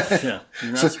 Yeah,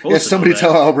 you're not supposed to somebody know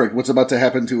tell that. Albrecht what's about to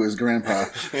happen to his grandpa.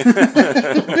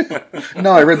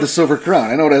 No, I read The Silver Crown.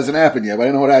 I know it hasn't happened yet, but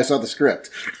I know what I saw the script.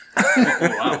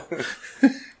 Oh, wow.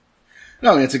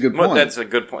 No, it's a good point. But that's a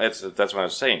good point. That's what I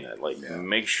was saying. That like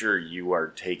make sure you are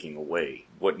taking away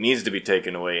what needs to be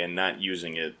taken away and not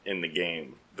using it in the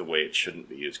game the way it shouldn't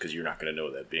be used because you're not going to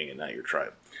know that being it not your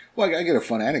tribe. Well, I get a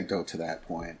fun anecdote to that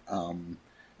point.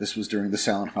 This was during the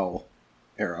Silent Hill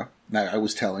era. Now, I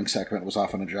was telling Sekhmet was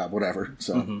off on a job, whatever.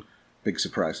 So, big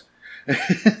surprise.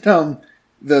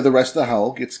 The rest of the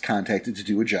Howl gets contacted to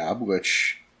do a job,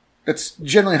 which that's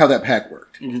generally how that pack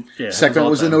worked. Yeah, Sekhmet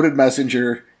was a time. noted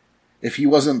messenger. If he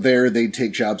wasn't there, they'd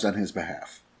take jobs on his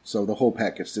behalf. So the whole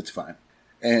pack gets it's fine.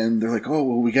 And they're like, oh,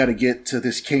 well, we got to get to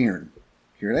this cairn.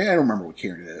 Here, I don't remember what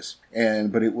cairn it is.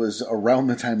 But it was around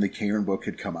the time the cairn book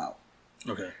had come out.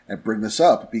 Okay. I bring this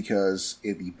up because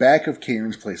in the back of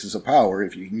Cairn's Places of Power,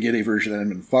 if you can get a version that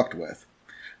hadn't been fucked with,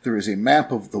 there is a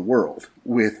map of the world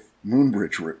with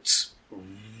Moonbridge routes.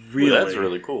 Really? Well, that's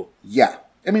really cool. Yeah.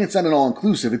 I mean, it's not an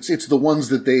all-inclusive. It's the ones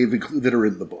that they've included that are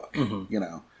in the book. You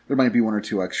know, there might be 1 or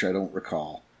 2 extra. I don't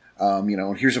recall. You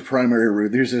know, here's a primary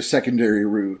route. There's a secondary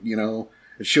route. You know,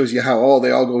 it shows you how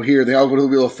they all go here. They all go to the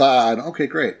Wheel of Tha. And, okay,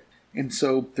 great. And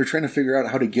so they're trying to figure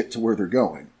out how to get to where they're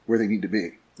going, where they need to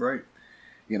be. Right.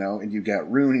 You know, and you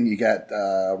got Rune and you got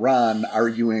Ron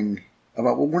arguing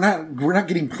about, well, we're not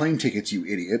getting plane tickets, you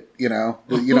idiot. You know,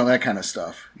 that kind of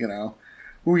stuff. You know,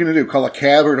 what are we gonna do? Call a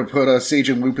cab or to put Sage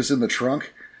and Lupus in the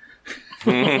trunk?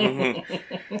 And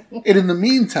in the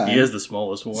meantime, He is the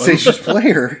smallest one. Sage's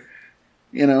player,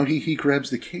 you know, he grabs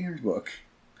the Cairn book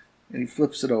and he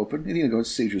flips it open, and he goes,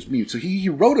 Sage was mute, so he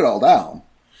wrote it all down.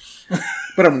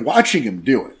 But I'm watching him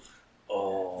do it.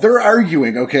 They're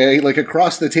arguing, okay, like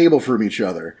across the table from each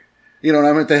other. You know, and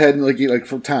I'm at the head, like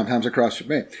from Tom's across from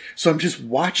me. So I'm just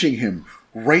watching him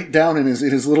write down in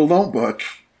his little notebook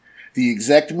the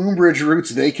exact Moonbridge routes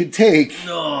they could take.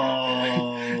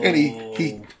 No. And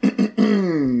he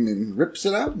and rips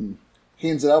it out and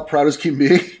hands it out, proud as can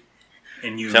be.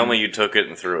 And you Tell me you took it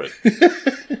and threw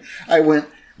it. I went,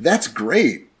 that's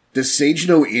great. Does Sage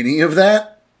know any of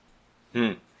that?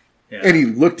 Yeah. And he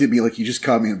looked at me like he just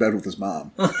caught me in bed with his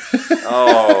mom.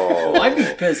 Oh. Well, I'd be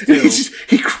pissed too.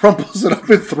 He crumples it up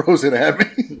and throws it at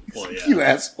me. Well, yeah. You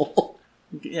asshole.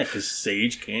 Yeah, because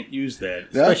Sage can't use that,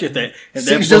 Yeah. especially if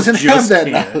Sage book doesn't have just that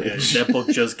came- knowledge. that book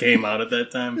just came out at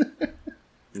that time.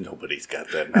 Nobody's got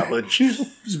that knowledge.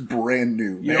 It's brand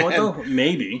new, man. You know what though?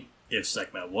 Maybe if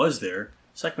Sekhmet was there,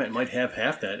 Sekhmet might have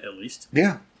half that at least.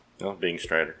 Yeah. Well, being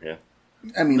Strider, yeah.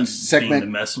 I mean, Being the Sekhmet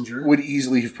messenger. would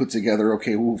easily have put together,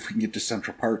 okay, well, if we can get to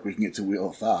Central Park, we can get to Wheel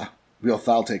of Tha. Wheel of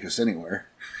Tha will take us anywhere.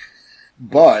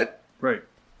 But, Right.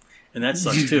 And that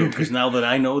sucks too, because now that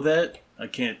I know that, I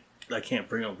can't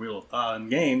bring up Wheel of Tha in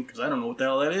game because I don't know what the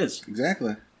hell that is.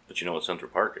 exactly. But you know what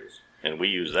Central Park is. And we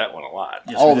use that one a lot.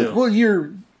 Yes, All we the, do. well,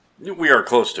 you're We are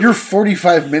close to You're it.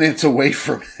 45 minutes away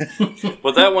from it.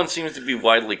 But that one seems to be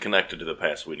widely connected to the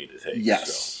paths we need to take.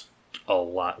 Yes. A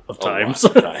lot of So, a times.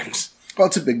 lot of times. Well,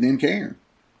 it's a big name cairn,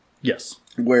 Yes.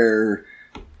 where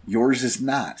yours is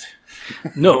not.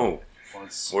 No. Oh,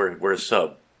 we're a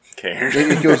sub. Karen.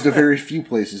 It goes to very few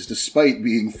places, despite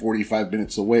being 45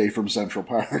 minutes away from Central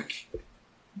Park.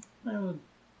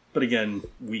 But again,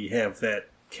 we have that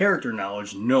character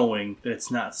knowledge knowing that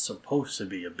it's not supposed to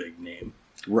be a big name.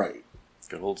 Right.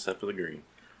 Good old step to the green.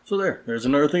 So there's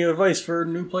another thing of advice for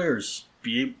new players.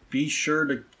 Be sure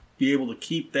to be able to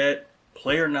keep that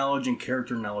player knowledge and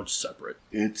character knowledge separate.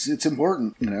 It's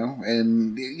important, you know,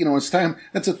 and, you know, it's time,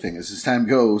 that's the thing, as time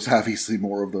goes, obviously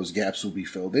more of those gaps will be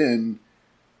filled in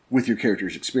with your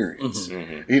character's experience.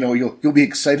 Mm-hmm. You know, you'll be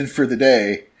excited for the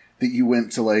day that you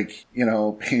went to, like, you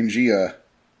know, Pangea,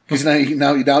 because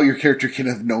now your character can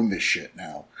have known this shit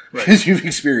now, because you've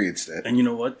experienced it. And you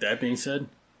know what? That being said,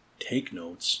 take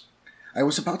notes. I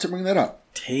was about to bring that up.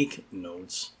 Take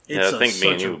notes. Yeah, I think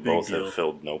me and such a you big both deal. have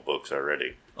filled notebooks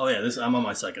already. Oh yeah, I'm on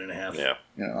my second and a half. Yeah.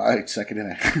 You know, I second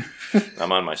and a half.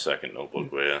 I'm on my second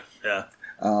notebook with you. Yeah.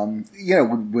 Yeah,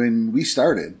 when we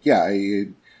started,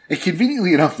 it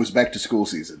conveniently enough was back to school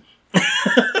season.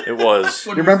 It was.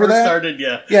 When You remember we first that? started,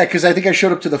 yeah. Yeah, because I think I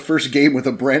showed up to the first game with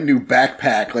a brand new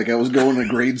backpack, like I was going to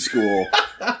grade school.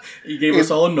 You gave us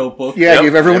all a notebook. Yeah, I Yep.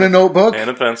 gave everyone a notebook. And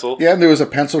a pencil. Yeah, and there was a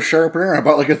pencil sharpener. I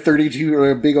bought like a 32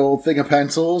 a big old thing of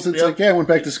pencils. It's Yep. like, yeah, I went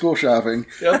back to school shopping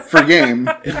Yep. for game.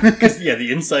 Because, yeah,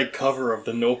 the inside cover of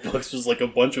the notebooks was like a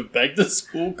bunch of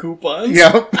back-to-school coupons.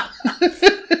 Yep.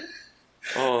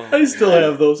 Oh, I still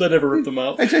have those. I never ripped them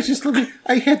out. I just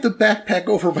I had the backpack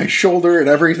over my shoulder and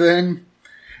everything.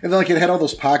 And then like it had all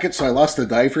those pockets, so I lost the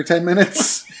die for 10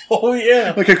 minutes. Oh,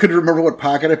 yeah. Like I couldn't remember what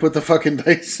pocket I put the fucking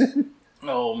dice in.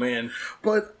 Oh, man.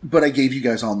 But I gave you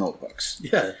guys all notebooks.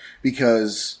 Yeah.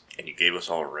 Because and you gave us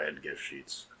all red gift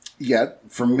sheets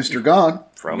from Mr. Gone,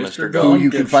 from Mr. Mr. Gone. who Gone. you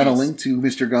can gift find a sheets. link to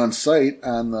Mr. Gone's site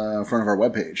on the front of our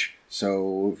webpage.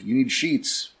 So if you need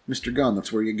sheets, Mr. Gone,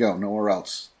 that's where you go. Nowhere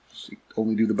else. So you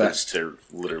only do the best. They're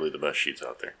literally the best sheets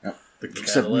out there. Yep. The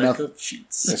Except Cadillac nothing. of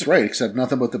sheets. That's right, except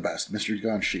nothing but the best. Mr.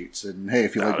 Gone sheets. And hey,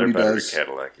 if you No, like they're what he better does, than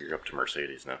Cadillac. You're up to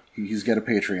Mercedes now. he's got a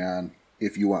Patreon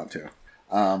if you want to.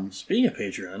 Speaking of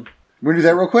Patreon. We're going to do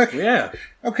that real quick? Yeah.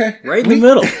 Okay. Right in the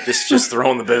middle. Just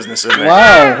throwing the business in there.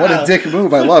 Wow, what a dick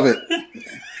move. I love it.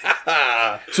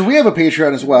 So we have a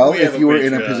Patreon as well. We If have a you are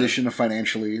in a Patreon. position of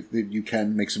financially that you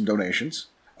can make some donations.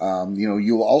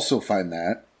 You'll also find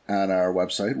that on our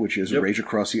website, which is Yep.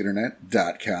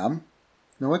 rageacrosstheinternet.com.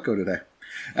 No, what go today?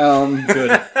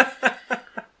 Good.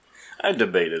 I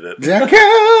debated it.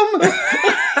 .com.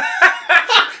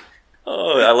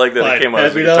 Oh, I like that Fine. it came out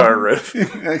as a Happy guitar now?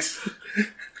 riff.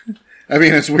 I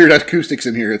mean, it's weird acoustics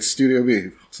in here. It's Studio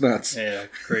B. It's nuts. Yeah,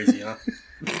 crazy,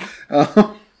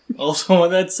 huh? Also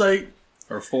on that site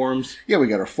are forums. Yeah, we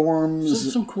got our There's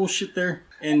forums. some cool shit there.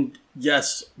 And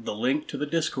yes, the link to the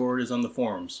Discord is on the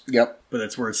forums. Yep. But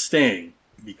that's where it's staying.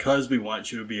 Because we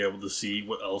want you to be able to see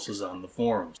what else is on the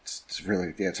forums. It's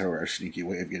really, it's our sneaky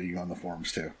way of getting you on the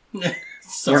forums, too.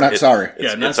 So- We're not sorry.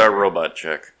 Yeah, It's, not it's our robot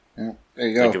check. Yeah, there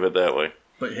you Think go. of it that way.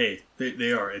 But hey,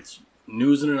 they are. It's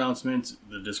news and announcements.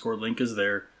 The Discord link is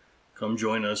there. Come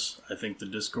join us. I think the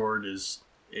Discord it's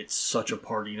such a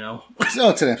party now. No,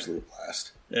 it's an absolute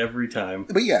blast. Every time.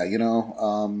 But yeah,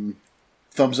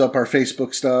 thumbs up our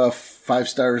Facebook stuff, 5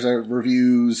 stars our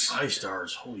reviews. 5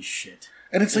 stars. Holy shit.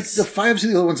 And it's like the 5s are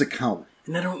the other ones that count.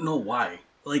 And I don't know why.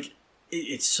 Like,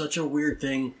 it's such a weird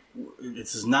thing.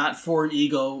 This is not for an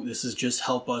ego. This is just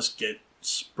help us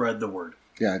spread the word.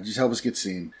 Yeah, just help us get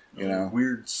seen, you know.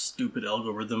 Weird, stupid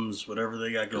algorithms, whatever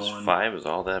they got Because going. 5 is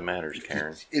all that matters,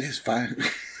 Karen. It is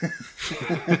 5.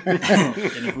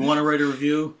 And if you want to write a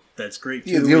review, that's great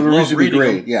too. Yeah, the We reviews love would be reading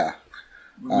great, them. yeah.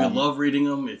 We love reading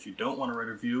them. If you don't want to write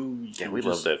a review, you Yeah, can we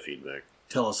love just that feedback.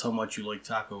 tell us how much you like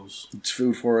tacos. It's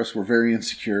food for us. We're very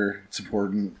insecure. It's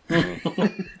important,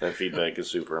 That feedback is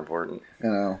super important. you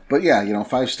know. But yeah,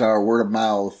 5-star, word of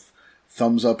mouth,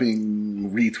 thumbs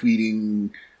upping,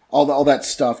 retweeting, all that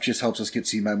stuff just helps us get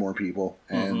seen by more people.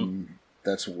 And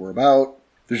that's what we're about.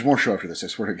 There's more show after this, I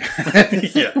swear to God.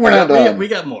 Yeah, We're not done. We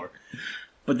got more.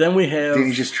 But then we have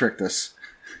Danny just tricked us.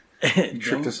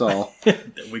 Tricked us all.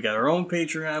 we got our own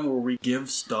Patreon where we give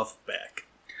stuff back.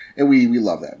 And we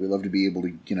love that. We love to be able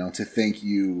to, to thank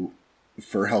you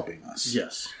for helping us.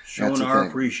 Yes, That's showing the our thing.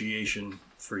 appreciation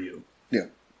for you. Yeah.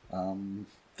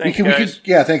 Thanks, we guys. can,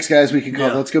 yeah, thanks, guys. We can call.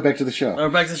 Yeah. Let's go back to the show.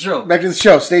 Back to the show. Back to the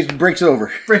show. Stage breaks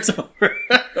over. Breaks over.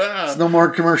 It's no more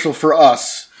commercial for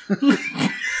us.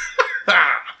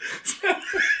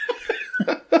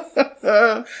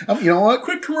 You know what?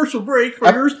 Quick commercial break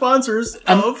for your sponsors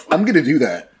of. I'm going to do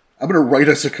that. I'm going to write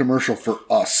us a commercial for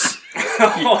us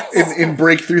and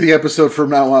break through the episode from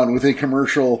now on with a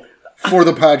commercial for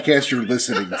the podcast you're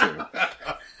listening to.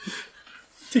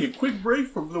 Take a quick break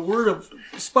from the word of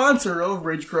sponsor of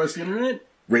Rage Across the Internet.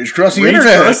 Rage Across the Rage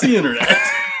Internet. Across the Internet.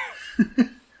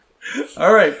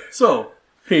 All right, so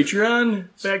Patreon,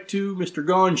 back to Mr.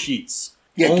 Gone Sheets.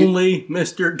 Yeah, Only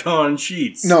Mr. Gone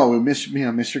Sheets. No,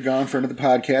 Mr. Gone, friend of the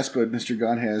podcast, but Mr.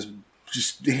 Gone has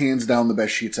just hands down the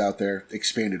best sheets out there.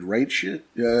 Expanded right shit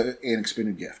and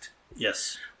expanded gift.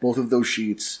 Yes. Both of those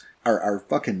sheets are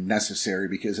fucking necessary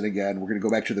because, and again, we're going to go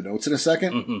back to the notes in a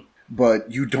second, but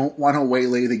you don't want to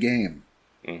waylay the game.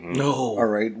 No. All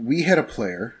right, we had a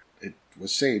player. It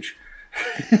was Sage.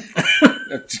 I'm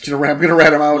going to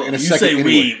rat him out in a you second. say anyway.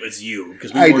 we, it's you,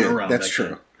 because we I weren't did. around. That's back true.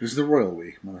 then. It was the royal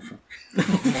we,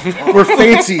 motherfucker. We're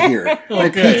fancy here. My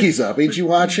Okay. pinky's up. Ain't you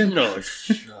watching? No,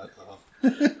 shut up.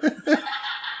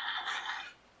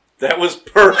 That was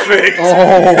perfect.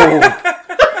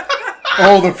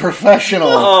 Oh, the professional.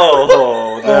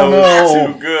 Oh, that was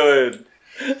too good.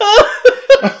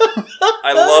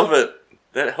 I love it.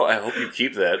 I hope you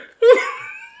keep that.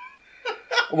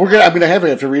 I'm gonna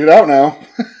have to read it out now.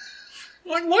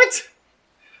 Like, what?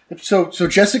 So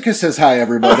Jessica says hi,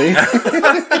 everybody.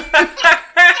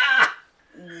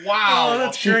 Wow. Oh,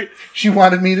 that's great. She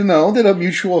wanted me to know that a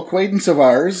mutual acquaintance of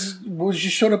ours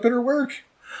just showed up at her work.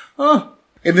 Huh.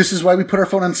 And this is why we put our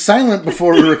phone on silent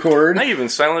before we record. I even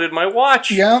silented my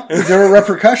watch. Yeah, there are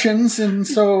repercussions, and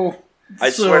so... I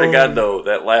swear to God, though,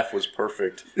 that laugh was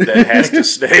perfect. That has to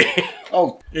stay.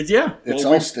 Oh,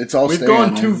 It's all We've staying,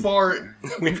 gone man. too far.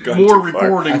 We've gone More too far.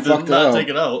 recording I to fucked it not up. take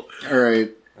it out. All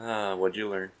right. What'd you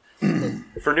learn?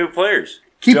 For new players.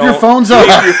 Keep your Don't phones Keep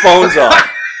off. your phones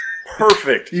off.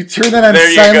 Perfect. You turn that on There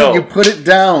you silent, go. you put it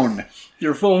down.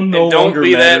 Your phone no And don't longer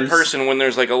be matters. that person when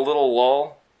there's like a little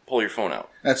lull. Pull your phone out.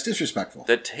 That's disrespectful.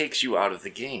 That takes you out of the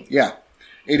game. Yeah.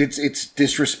 It's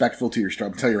disrespectful to your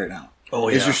story. I'm telling you right now. Oh,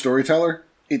 As yeah. your storyteller,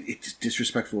 it's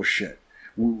disrespectful as shit.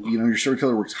 You know, your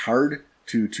storyteller works hard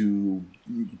to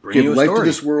Bring give you a life to story.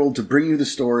 this world, to bring you the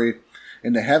story,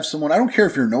 and to have someone. I don't care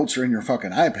if your notes are in your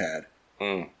fucking iPad.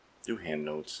 Do hand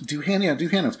notes. Do hand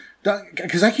notes.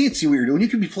 Because I can't see what you're doing. You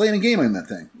could be playing a game on that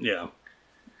thing. Yeah.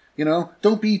 You know,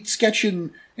 don't be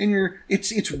sketching in your.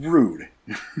 It's rude.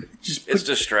 Just It's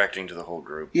distracting to the whole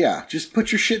group. just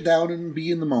put your shit down and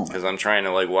be in the moment. Because I'm trying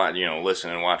to like watch, listen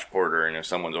and watch Porter, and if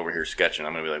someone's over here sketching,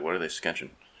 I'm gonna be like, "What are they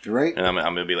sketching?" Right? And I'm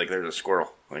gonna be like, "There's a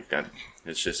squirrel." Like that.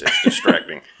 It's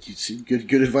distracting. You see,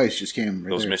 good advice just came. Right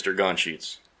Those there. Mr. Gun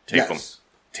sheets. Tape them.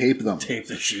 Tape them. Tape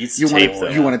the sheets. You Tape want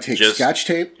them. you want to take Just- Scotch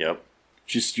tape? Yep.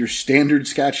 Just your standard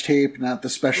Scotch tape, not the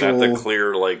special. Not the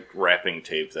clear like wrapping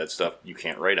tape. That stuff you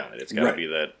can't write on it. It's got to Right. be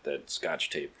that Scotch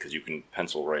tape because you can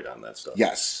pencil write on that stuff.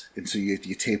 Yes, and so you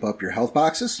tape up your health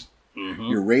boxes,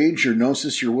 your rage, your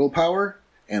gnosis, your willpower,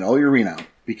 and all your renown,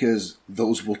 because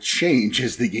those will change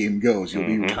as the game goes. You'll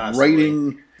be Constantly.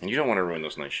 writing. And you don't want to ruin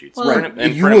those nice sheets. Right. Print 'em-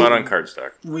 and You print them will- out on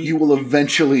cardstock. You will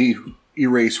eventually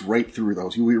erase right through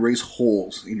those. You will erase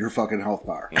holes in your fucking health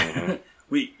bar.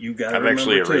 You gotta I've remember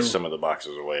actually erased too. some of the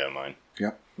boxes away on mine.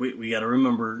 Yep. We gotta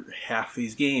remember half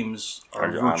these games are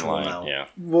Or virtual online. now. Yeah.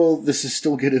 Well, this is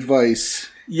still good advice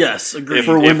Yes, agreed.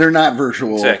 for when they're not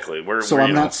virtual. Exactly. So we're, I'm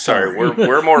you know, not sorry.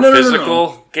 We're more No.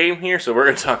 physical game here, so we're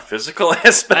going to talk physical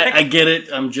aspect. I get it.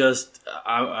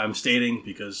 I'm stating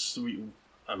because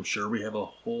I'm sure we have a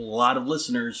whole lot of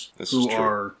listeners This who is true.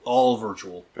 are all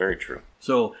virtual. Very true.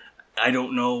 So I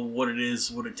don't know what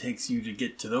it takes you to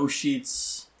get to those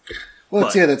sheets. Well,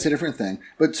 But- that's a different thing.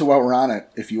 But so while we're on it,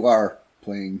 if you are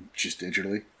playing just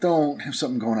digitally, don't have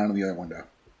something going on in the other window.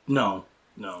 No.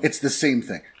 It's the same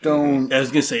thing. Don't I was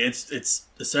gonna say it's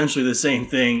essentially the same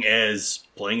thing as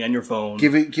playing on your phone.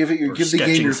 give the game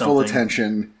sketching your full something.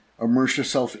 attention. Immerse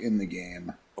yourself in the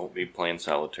game. Don't be playing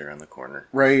solitaire on the corner.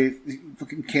 Right?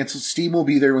 Fucking cancel. Steam will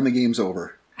be there when the game's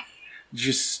over.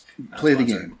 Just play the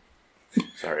sponsored. game.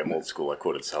 Sorry, I'm old school. I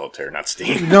quoted solitaire, not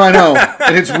Steam. No, I know,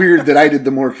 and it's weird that I did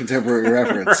the more contemporary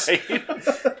reference. Right?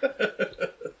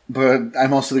 But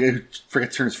I'm also the guy who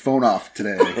forgot to turn his phone off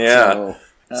today. Yeah.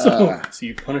 So, So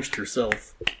you punished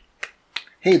yourself.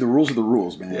 hey, the rules are the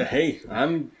rules, man. Yeah, hey,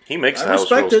 He makes I the house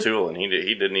respect rules it. too, and he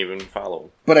didn't even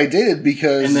follow. But I did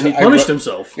because and then he I punished ru-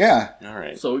 himself. Yeah. All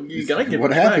right. So you gotta give What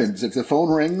respect. happens if the phone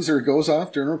rings or goes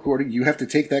off during recording? You have to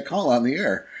take that call on the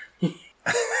air.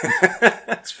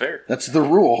 That's fair. That's the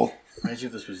rule. Imagine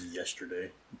if this was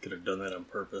yesterday. You could have done that on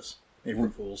purpose. April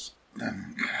Fools.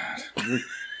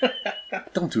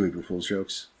 Don't do April Fool's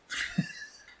jokes.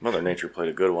 Mother Nature played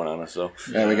a good one on us, though.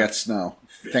 Yeah, we got snow.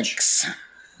 Thanks.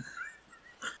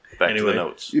 Back to Anyway. the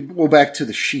notes. Well, back to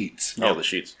the sheets. Oh, the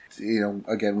sheets. You know,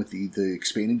 again with the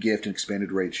expanded gift and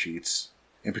expanded rate sheets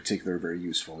in particular are very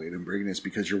useful. And I'm bringing this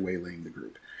because you're waylaying the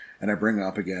group. And I bring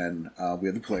up again, we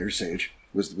have the player Sage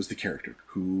was the character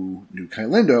who knew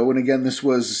Kylindo, and again this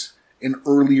was an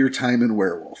earlier time in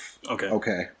Werewolf.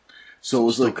 Okay. So it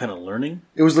was Still like kind of learning.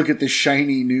 it was like at this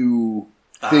shiny new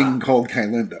thing called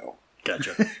Kylindo.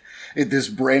 Gotcha. This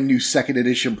brand new second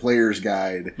edition player's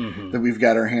guide that we've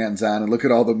got our hands on, and look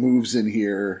at all the moves in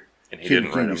here. And he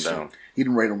didn't write them So down. He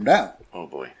didn't write them down. Oh,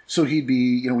 boy. So we'd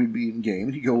be in game,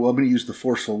 and he'd go, well, I'm going to use the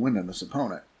forceful wind on this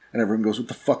opponent. And everyone goes, what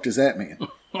the fuck does that mean?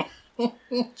 So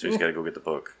he's got to go get the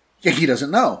book. Yeah, he doesn't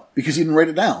know, because he didn't write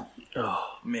it down.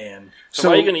 Oh man, So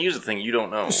why are you going to use a thing you don't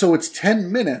know? So it's 10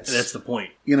 minutes, that's the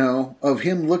point. of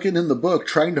him looking in the book,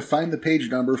 trying to find the page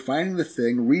number, finding the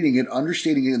thing, reading it,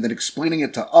 understanding it, and then explaining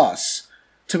it to us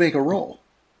to make a roll.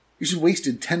 You just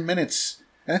wasted 10 minutes,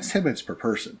 and that's 10 minutes per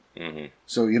person. Mm-hmm.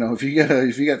 So, if you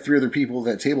got 3 other people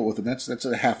at that table with him, that's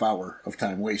a half hour of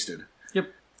time wasted. Yep.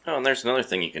 Oh, and there's another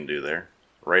thing you can do there.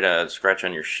 Scratch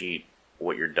on your sheet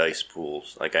what your dice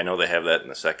pools. Like, I know they have that in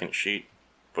the second sheet,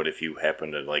 but if you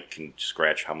happen to, can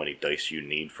scratch how many dice you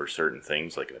need for certain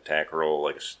things, like an attack roll,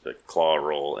 like a claw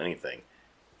roll, anything,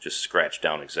 just scratch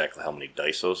down exactly how many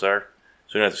dice those are.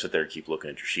 So you don't have to sit there and keep looking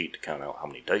at your sheet to count out how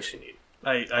many dice you need.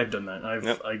 I've done that.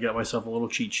 Yep. I got myself a little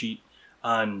cheat sheet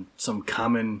on some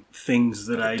common things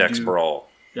that I Dex do. Brawl.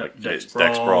 Yep, Like Dex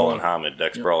Dex Brawl. Brawl and Hamid,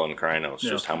 Dex Brawl and Krynos.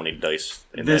 Yep. Just how many dice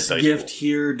in This that dice gift pool.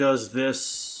 here does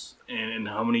this, and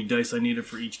how many dice I needed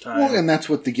for each time. Well, and that's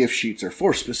what the gift sheets are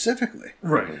for specifically.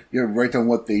 Right. You write down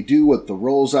what they do, what the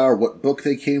roles are, what book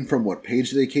they came from, what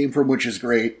page they came from, which is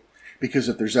great. Because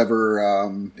if there's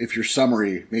ever, if your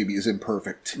summary maybe is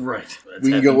imperfect, Right. That's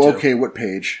we can go, happened too. okay, what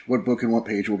page, what book and what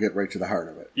page, we'll get right to the heart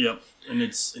of it. Yep. And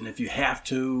if you have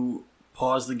to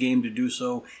pause the game to do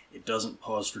so, it doesn't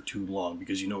pause for too long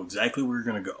because you know exactly where you're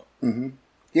going to go.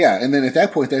 Yeah, and then at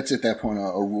that point, that's a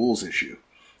rules issue.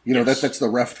 You know, Yes. that's the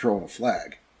ref throwing a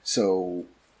flag. So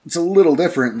it's a little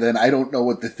different than I don't know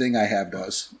what the thing I have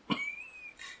does.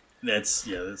 That's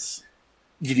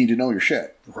You need to know your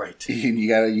shit. right.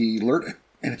 You learn it.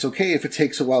 And it's okay if it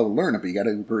takes a while to learn it, but you got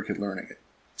to work at learning it.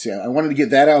 So yeah, I wanted to get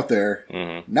that out there.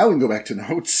 Mm-hmm. Now we can go back to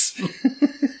notes.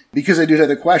 Because I did have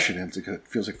a question, and it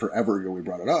feels like forever ago we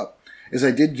brought it up, is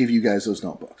I did give you guys those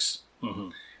notebooks. Mm-hmm.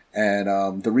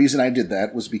 And the reason I did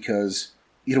that was because,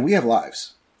 we have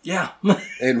lives. Yeah.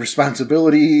 And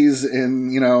responsibilities,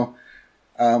 and,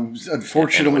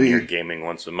 unfortunately... And when you're gaming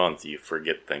once a month, you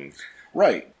forget things.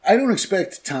 Right. I don't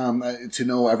expect Tom to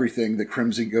know everything that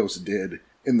Crimson Ghost did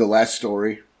in the last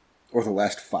story or the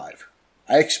last 5.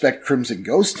 I expect Crimson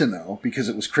Ghost to know because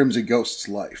it was Crimson Ghost's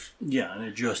life. Yeah, and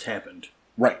it just happened.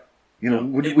 Right.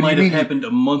 What It do might you have mean? happened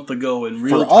a month ago in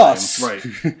real For time. us.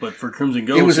 Right. But for Crimson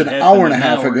Ghost, It was an happened hour and a an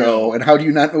half hour ago, and how do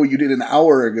you not know what you did an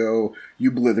hour ago, you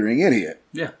blithering idiot?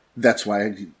 Yeah. That's why I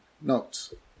do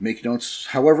notes. Make notes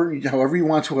however you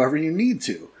want to, however you need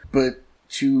to. But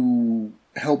to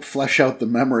help flesh out the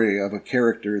memory of a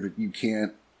character that you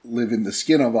can't live in the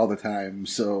skin of all the time,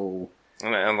 so...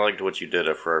 And I liked what you did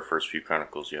for our first few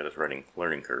Chronicles. You had us writing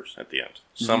learning curves at the end.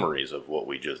 Summaries of what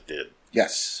we just did.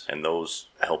 Yes. And those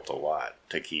helped a lot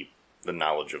to keep the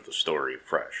knowledge of the story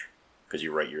fresh. Because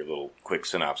you write your little quick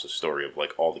synopsis story of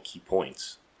like all the key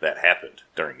points that happened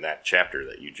during that chapter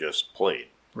that you just played.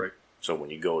 Right. So when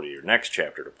you go to your next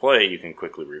chapter to play, you can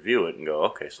quickly review it and go,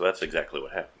 okay, so that's exactly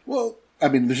what happened. Well, I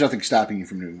mean, there's nothing stopping you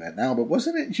from doing that now, but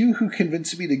wasn't it you who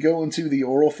convinced me to go into the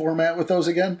oral format with those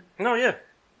again? No, yeah.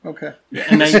 Okay. Yeah,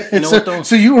 and you know what though?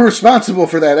 So you were responsible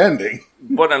for that ending.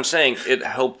 What I'm saying, it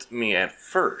helped me at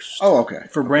first. Oh, okay.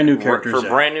 For brand new characters. For yeah.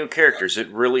 brand new characters, it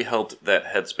really helped that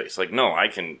headspace. Like, no, I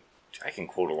can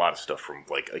quote a lot of stuff from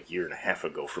like a year and a half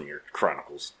ago from your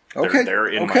Chronicles. Okay. They're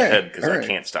in my Okay. head because All I right.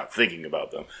 can't stop thinking about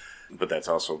them. But that's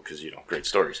also because, great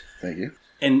stories. Thank you.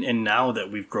 And now that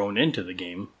we've grown into the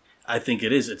game, I think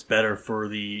it's better for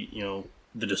the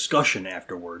the discussion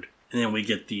afterward, and then we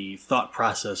get the thought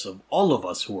process of all of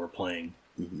us who are playing.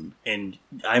 Mm-hmm. And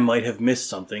I might have missed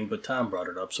something, but Tom brought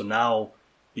it up. So now,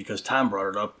 because Tom brought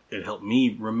it up, it helped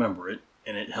me remember it,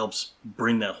 and it helps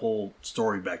bring that whole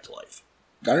story back to life.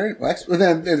 All right. Well,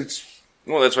 then it's...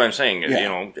 Well, that's what I'm saying.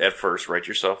 Yeah. At first, write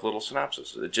yourself a little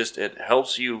synopsis. It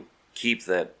helps you keep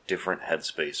that different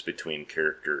headspace between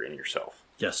character and yourself.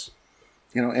 Yes.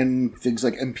 and things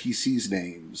like NPCs'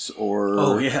 names or...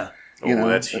 Oh, yeah.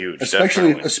 That's huge.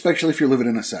 Especially definitely. if you're living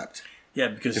in a sept. Yeah,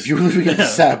 because... If you're living in a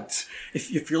sept...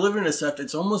 If you're living in a sept,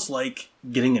 it's almost like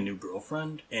getting a new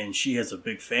girlfriend, and she has a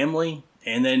big family,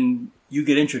 and then you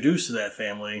get introduced to that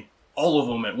family, all of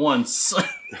them at once,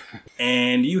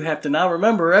 and you have to now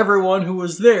remember everyone who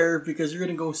was there because you're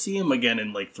going to go see him again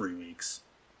in like 3 weeks.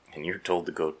 And you're told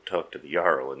to go talk to the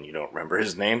Jarl, and you don't remember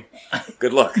his name?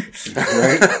 Good luck.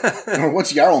 Right?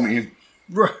 What's Jarl mean?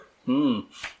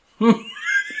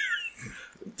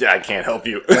 I can't help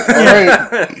you. All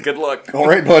right. Good luck. All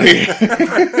right, buddy.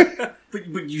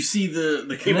 But you see the You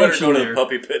better connection go to there. the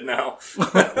puppy pit now.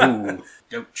 Ooh,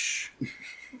 ouch.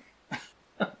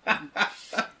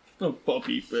 The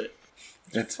puppy pit.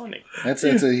 That's Funny.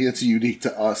 That's unique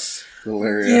to us, little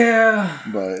area. Yeah.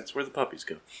 But That's where the puppies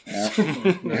go.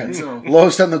 Yeah, so-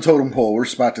 lowest on the totem pole, we're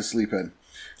spot to sleep in.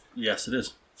 Yes, it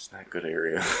is. It's not a good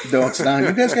area. No, it's not.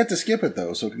 You guys got to skip it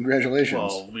though, so congratulations.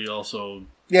 Well, we also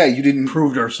Yeah, you didn't.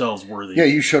 proved ourselves worthy. Yeah,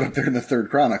 you showed up there in the third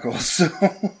Chronicle, so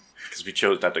Because we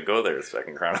chose not to go there the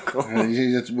second Chronicle.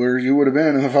 that's where you would have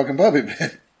been in the fucking puppy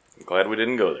pit. I'm glad we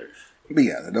didn't go there. But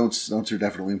yeah, the notes are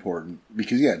definitely important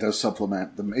because it does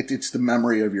supplement them. It's the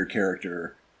memory of your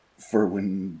character for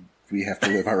when we have to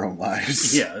live our own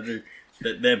lives. Yeah,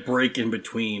 that break in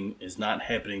between is not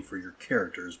happening for your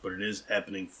characters, but it is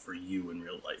happening for you in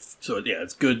real life. So yeah,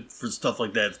 it's good for stuff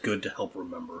like that. It's good to help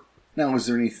remember. Now, is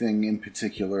there anything in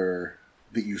particular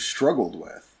that you struggled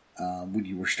with when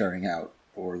you were starting out,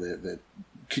 or that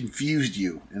confused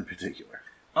you in particular?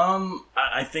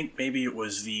 I think maybe it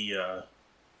was the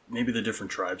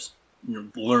different tribes.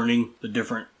 Learning the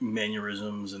different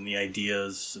mannerisms and the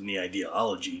ideas and the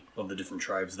ideology of the different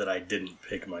tribes that I didn't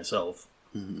pick myself.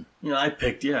 Mm-hmm. I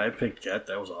picked Ket.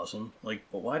 That was awesome. But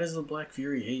why does the Black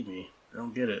Fury hate me? I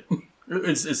don't get it.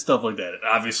 It's stuff like that.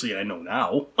 Obviously, I know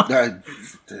now. I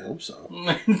hope so.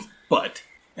 But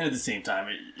at the same time,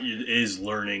 it is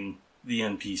learning the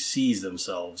NPCs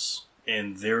themselves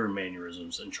and their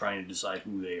mannerisms and trying to decide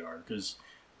who they are, because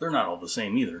they're not all the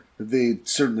same either. They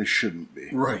certainly shouldn't be.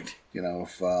 Right.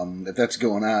 If that's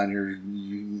going on, you're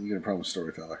going to problem with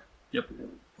storyteller. Yep.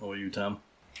 What about you, Tom?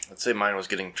 I'd say mine was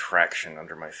getting traction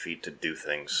under my feet to do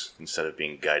things instead of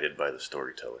being guided by the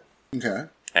storyteller. Okay.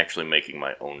 Actually making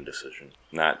my own decision,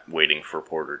 not waiting for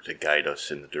Porter to guide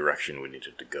us in the direction we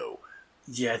needed to go.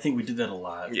 Yeah, I think we did that a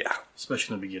lot. Yeah.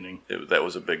 Especially in the beginning. That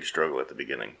was a big struggle at the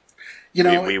beginning.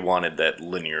 We wanted that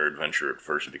linear adventure at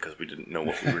first because we didn't know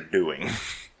what we were doing.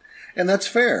 And that's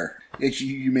fair.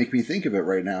 You make me think of it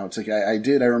right now. It's like I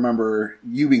remember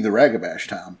you being the Ragabash,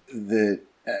 Tom, that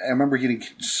I remember getting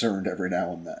concerned every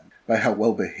now and then by how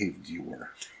well behaved you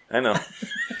were. I know.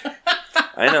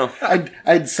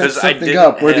 I'd set something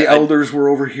up where the elders were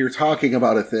over here talking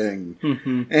about a thing.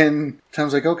 Mm-hmm. And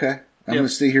Tom's like, okay, I'm going to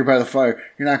stay here by the fire.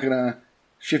 You're not going to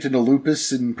shift into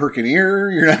Lupus and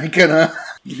Perkineer?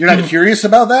 You're not curious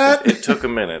about that? It took a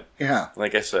minute. Yeah.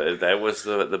 Like I said, that was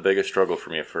the biggest struggle for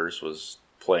me at first, was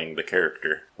playing the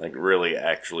character. Really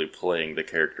actually playing the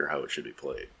character how it should be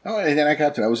played. Oh, and then I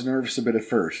got to it. I was nervous a bit at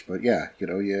first, but yeah,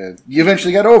 you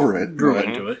eventually got over it. Grew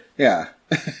into it. Yeah.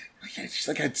 It's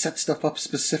just I'd set stuff up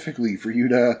specifically for you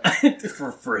to...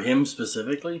 for him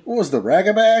specifically? What was the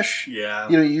Ragabash? Yeah.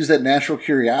 You use that natural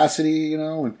curiosity,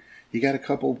 and you got a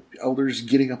couple elders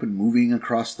getting up and moving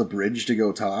across the bridge to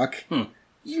go talk.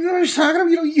 You know what he's talking about?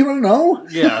 You don't know?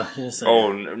 Yeah.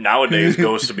 Nowadays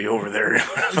Ghost to be over there.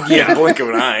 Yeah, blink of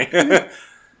an eye.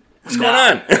 What's going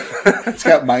on? It's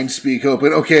got mind speak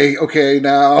open. Okay,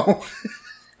 now.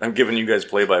 I'm giving you guys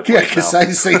play-by-play. Yeah, because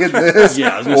I'm saying this. Yeah,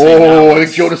 I was say I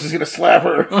think Jonas is going to slap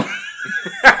her.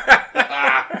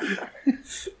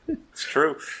 It's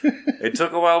true. It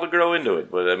took a while to grow into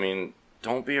it, but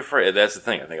don't be afraid. That's the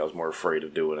thing. I think I was more afraid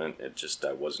of doing it. It just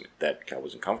I wasn't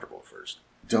comfortable at first.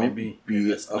 Don't be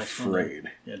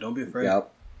afraid. Yeah, don't be afraid.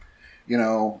 Yep.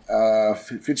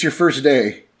 If it's your first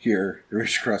day here,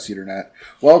 Rich across the internet,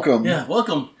 welcome. Yeah,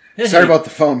 welcome. Sorry about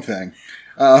the phone thing.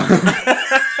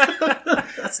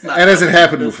 And as it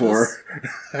happened before,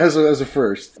 as a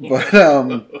first, but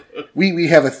we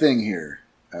have a thing here,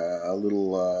 a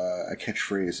little a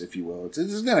catchphrase, if you will. It's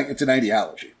an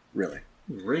ideology, really.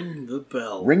 Ring the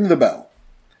bell. Ring the bell,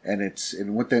 and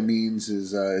what that means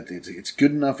is it's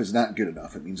good enough is not good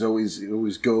enough. It means always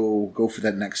go for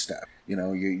that next step.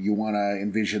 You want to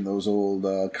envision those old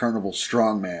carnival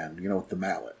strongman, with the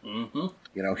mallet.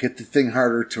 Mm-hmm. Hit the thing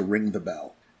harder to ring the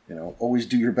bell. Always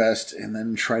do your best and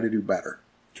then try to do better.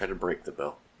 Try to break the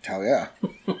bell. Hell yeah.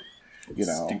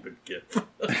 Stupid gift.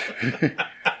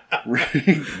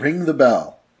 ring the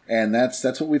bell. And that's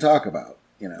what we talk about.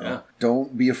 Yeah.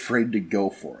 Don't be afraid to go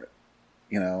for it.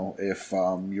 If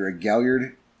you're a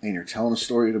Galliard and you're telling a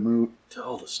story to Moot,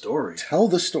 tell the story. Tell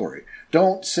the story.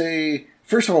 Don't say,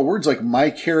 first of all, words like my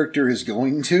character is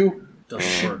going to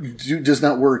does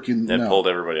not work. That pulled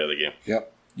everybody out of the game.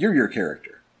 Yep. You're your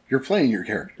character. You're playing your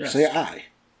character. Yes. Say I.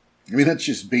 That's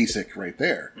just basic right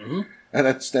there. Mm-hmm. And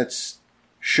that's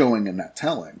showing and not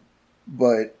telling.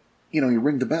 But, you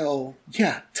ring the bell.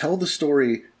 Yeah, tell the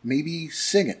story. Maybe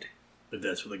sing it. If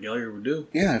that's what the Galliard would do.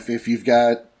 Yeah, if you've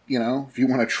got, if you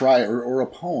want to try or a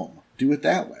poem, do it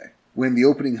that way. When the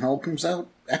opening howl comes out,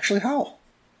 actually howl.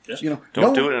 Yeah.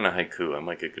 Don't do it in a haiku. I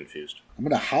might get confused. I'm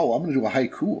going to howl. I'm going to do a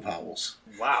haiku of howls.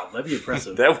 Wow, that'd be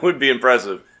impressive. That would be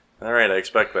impressive. All right, I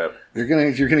expect that. You're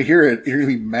gonna hear it. You're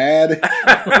gonna be mad.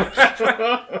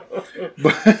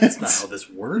 But that's not how this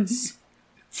works.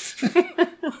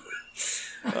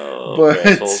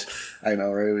 But I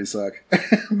know, right? We suck.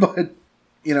 But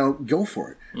go for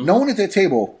it. Mm-hmm. No one at that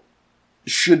table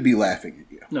should be laughing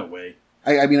at you. No way.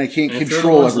 I can't and control if they're the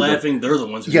ones laughing. They're the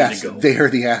ones who need to go. They are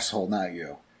the asshole, not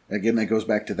you. Again, that goes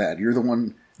back to that. You're the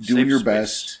one doing your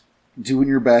best,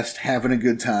 having a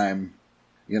good time.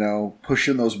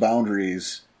 Pushing those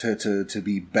boundaries to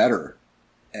be better.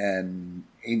 And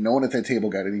ain't no one at that table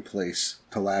got any place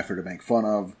to laugh or to make fun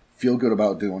of. Feel good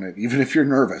about doing it. Even if you're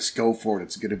nervous, go for it.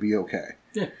 It's going to be okay.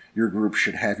 Yeah. Your group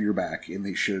should have your back, and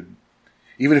they should,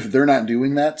 even if they're not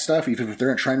doing that stuff, even if they're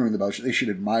not trying to ring the bell, they should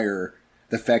admire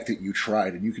the fact that you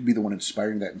tried, and you could be the one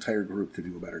inspiring that entire group to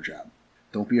do a better job.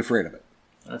 Don't be afraid of it.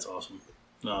 That's awesome.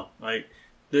 No,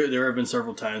 there have been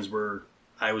several times where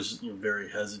I was very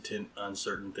hesitant on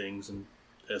certain things, and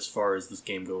as far as this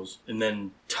game goes. And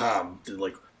then Tom did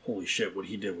like, holy shit, what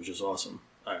he did was just awesome.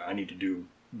 I need to do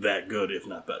that good, if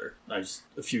not better. I just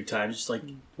a few times just like,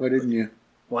 Why didn't you?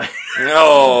 why?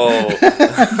 No.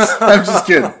 I'm just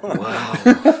kidding. Wow.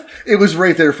 It was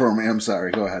right there for me. I'm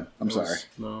sorry. Go ahead. I'm sorry.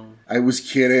 No, I was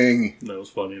kidding. that was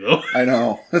funny though. I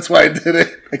know. That's why I did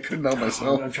it. I couldn't help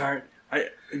myself. I'm trying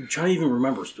to even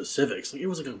remember specifics. Like it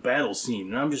was like a battle scene,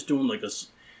 and I'm just doing like just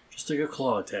like a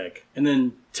claw attack, and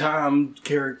then Tom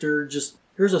character just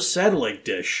here's a satellite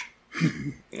dish,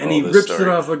 and he rips it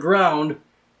off the ground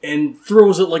and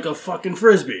throws it like a fucking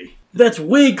frisbee. That's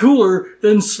way cooler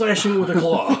than slashing with a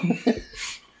claw.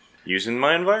 Using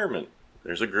my environment.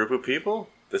 There's a group of people.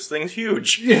 This thing's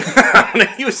huge. I'm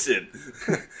gonna use it.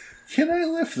 Can I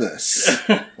lift this?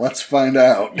 Let's find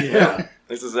out. Yeah.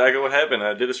 This is exactly what happened.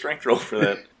 I did a strength roll for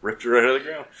that. Ripped it right out of the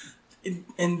ground.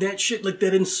 And that shit, like,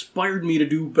 that inspired me to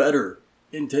do better.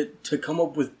 And to come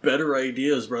up with better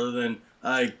ideas rather than,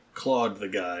 I clawed the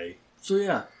guy. So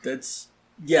yeah, that's,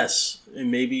 yes. And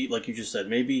maybe, like you just said,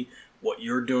 maybe what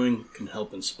you're doing can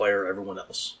help inspire everyone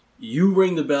else. You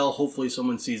ring the bell, hopefully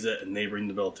someone sees it, and they ring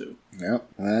the bell too. Yep.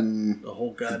 And then the whole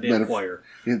goddamn choir.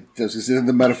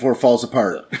 The metaphor falls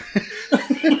apart.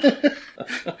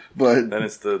 But then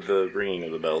it's the ringing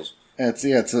of the bells. It's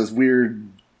those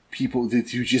weird people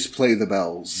that you just play the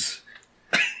bells.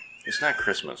 It's not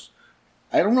Christmas.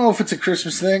 I don't know if it's a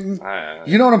Christmas thing. I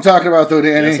You know what I'm talking about, though,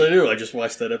 Danny? Yes, I do. I just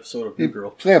watched that episode of New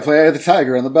Girl. Yeah, Play Eye of the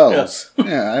Tiger on the bells.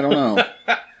 Yeah, I don't know.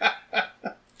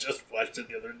 Just watched it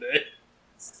the other day.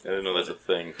 I didn't know that's a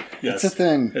thing. It's Yes, a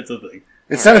thing. It's a thing.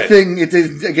 It's not a thing.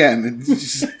 Again,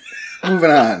 it's just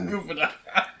moving on. Moving on.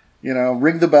 You know,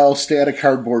 ring the bell, stay out of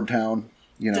Cardboard Town.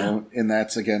 You know, and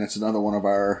that's, again, it's another one of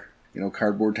our,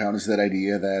 Cardboard Town is that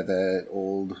idea that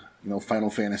old,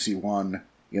 Final Fantasy 1,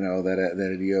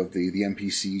 that idea of the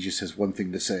NPC just has one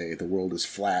thing to say, the world is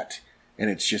flat,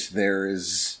 and it's just there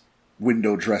as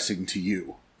window dressing to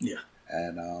you. Yeah.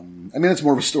 And, it's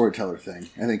more of a storyteller thing,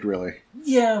 I think, really.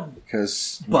 Yeah.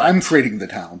 Because I'm creating the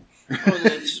town. Well,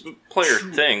 it's a player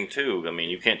thing, too. I mean,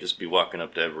 you can't just be walking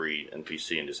up to every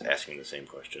NPC and just asking the same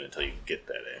question until you get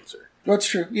that answer. That's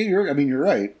true. Yeah, you're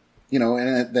right.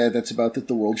 And that's about that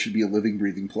the world should be a living,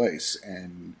 breathing place.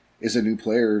 And as a new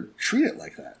player, treat it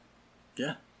like that.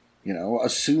 Yeah.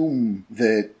 Assume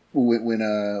that when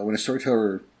a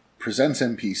storyteller presents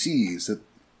NPCs, that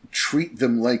treat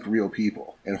them like real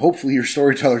people. And hopefully your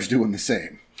storyteller's doing the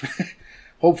same.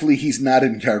 Hopefully he's not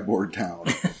in Cardboard Town.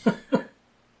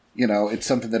 It's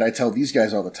something that I tell these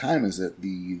guys all the time, is that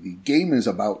the game is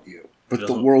about you, but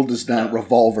the world does not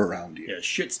revolve around you. Yeah,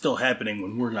 shit's still happening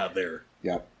when we're not there.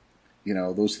 Yep.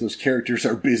 Those characters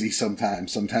are busy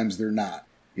sometimes. Sometimes they're not.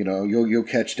 You'll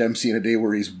catch Dempsey in a day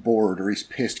where he's bored or he's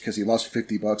pissed because he lost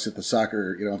 $50 at the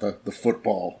soccer, the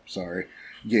football,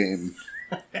 game.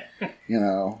 He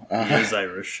is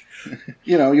Irish.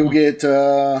 You'll get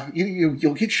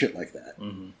you'll get shit like that.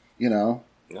 Mm-hmm.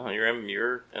 No,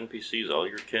 your NPCs, all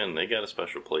your kin, they got a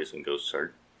special place in Ghost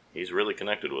Heart. He's really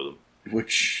connected with them.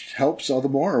 Which helps all the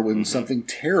more when something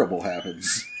terrible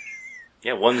happens.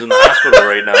 Yeah, one's in the hospital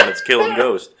right now and it's killing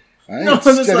Ghost. I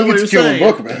think it's killing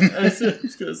Bookman. I was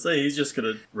going to say, he's just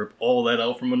going to rip all that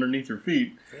out from underneath your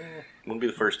feet. Wouldn't be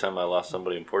the first time I lost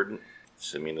somebody important.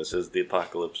 This is the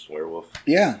apocalypse werewolf.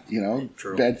 Yeah,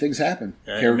 True. Bad things happen.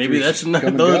 Maybe that's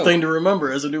another thing to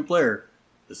remember as a new player.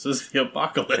 This is the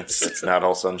apocalypse. It's not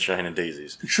all sunshine and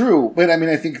daisies. True, but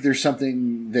I think there's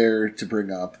something there to bring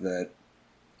up that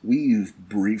we've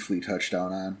briefly touched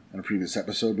on in a previous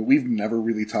episode, but we've never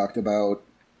really talked about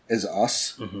as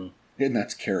us, and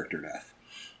that's character death.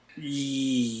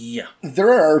 Yeah.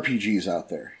 There are RPGs out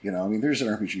there, there's an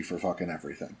RPG for fucking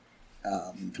everything.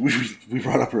 We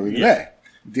brought up earlier today.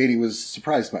 Danny was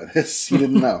surprised by this. He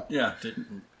didn't know. Yeah,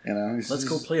 didn't. Let's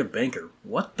go play a banker.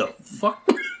 What the fuck?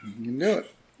 You can do it.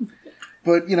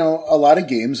 But, a lot of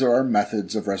games there are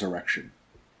methods of resurrection.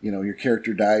 Your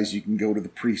character dies, you can go to the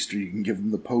priest, or you can give them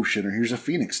the potion, or here's a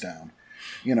phoenix down.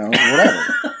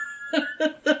 Whatever.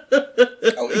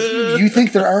 You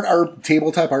think there aren't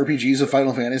tabletop RPGs of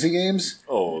Final Fantasy games?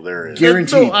 Oh, there is.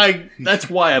 Guaranteed. That's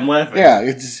why I'm laughing. Yeah,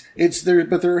 it's there,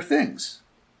 but there are things.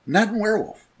 Not in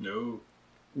Werewolf. No.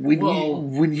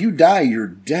 When you die, you're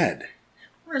dead.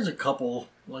 There's a couple,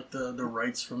 like the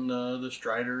rights from the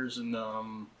Striders and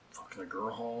fucking the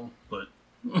Girl Hall, but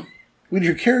when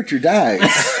your character dies,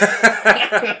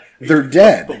 they're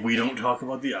dead. But we don't talk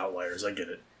about the outliers. I get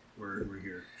it. We're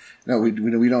here. No, we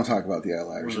don't talk about the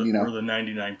outliers. We're the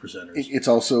 99%ers. It's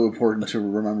also important to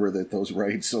remember that those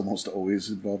rights almost always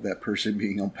involve that person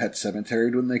being on Pet Cemetery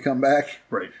when they come back.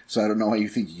 Right. So I don't know how you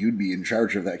think you'd be in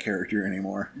charge of that character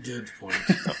anymore. Good point.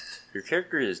 Your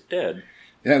character is dead.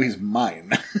 You know, he's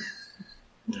mine.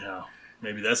 Yeah.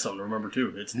 Maybe that's something to remember,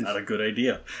 too. It's not a good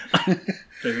idea.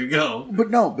 There you go. But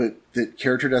the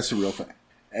character death's a real thing.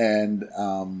 And,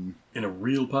 And a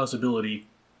real possibility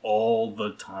all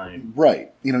the time.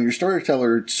 right. You know, your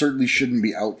storyteller certainly shouldn't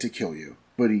be out to kill you,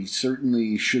 but he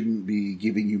certainly shouldn't be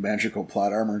giving you magical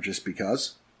plot armor just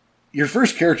because. Your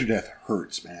first character death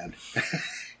hurts, man.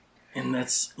 And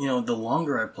that's, the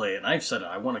longer I play it, and I've said it,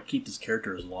 I want to keep this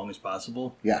character as long as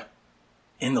possible. Yeah.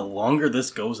 And the longer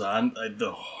this goes on,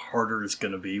 the harder it's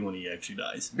going to be when he actually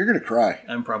dies. You're going to cry.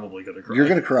 I'm probably going to cry. You're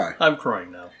going to cry. I'm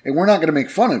crying now, And we're not going to make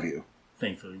fun of you,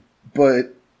 thankfully.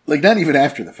 but, like, not even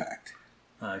after the fact.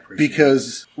 I appreciate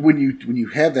Because when you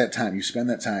have that time, you spend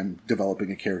that time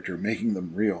developing a character, making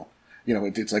them real. You know,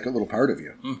 it's like a little part of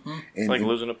you. Mm-hmm. It's like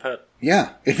losing a pet.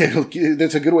 Yeah,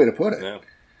 that's a good way to put it. Yeah.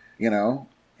 You know,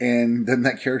 and then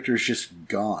that character is just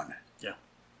gone, it.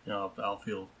 Yeah. I'll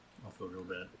feel real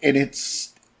bad. and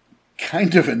it's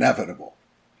kind of inevitable.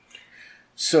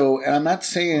 So, and I'm not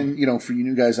saying, for you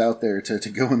new guys out there to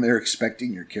go in there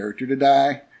expecting your character to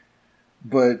die,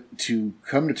 but to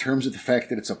come to terms with the fact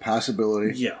that it's a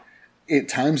possibility. Yeah. At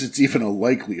times, it's even a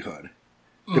likelihood.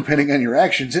 Depending on your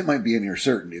actions, it might be in your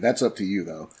certainty. That's up to you,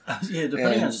 though. Yeah,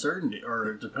 depending on certainty,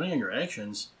 or depending on your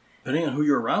actions, depending on who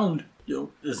you're around,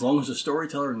 as long as the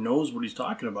storyteller knows what he's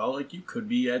talking about, like, you could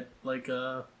be at, like,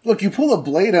 Look, you pull a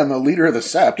blade on the leader of the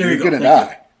Sept, There you're you go, going to thank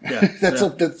die. you. Yeah,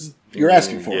 that's you're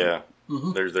asking for it. Yeah.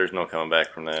 Mm-hmm. There's no coming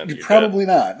back from that. You're You're probably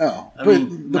not, no. I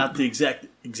mean, not the exact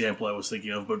example I was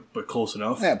thinking of, but close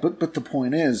enough. Yeah, but the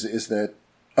point is that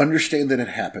understand that it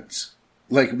happens.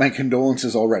 Like, my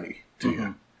condolences already to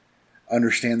you.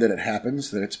 Understand that it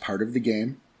happens, that it's part of the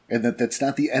game, and that that's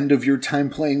not the end of your time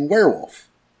playing werewolf,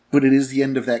 but it is the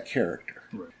end of that character.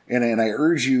 Right. And I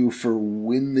urge you, for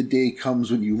when the day comes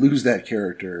when you lose that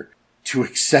character, to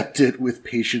accept it with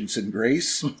patience and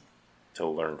grace. To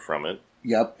learn from it.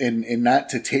 Yep, and not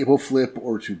to table flip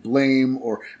or to blame,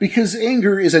 or because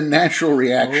anger is a natural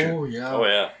reaction. Oh, yeah. Oh,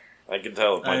 yeah. I can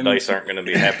tell if my dice aren't going to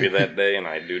be happy that day and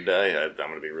I do die, I'm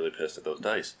going to be really pissed at those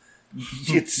dice.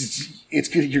 It's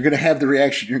good. You're going to have the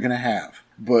reaction you're going to have.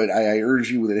 But I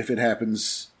urge you that if it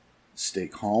happens, stay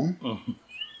calm.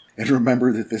 And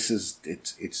remember that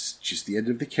it's just the end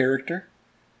of the character.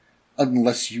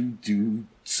 Unless you do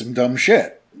some dumb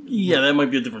shit. Yeah, that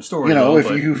might be a different story.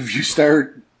 If you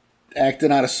start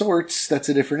acting out of sorts, that's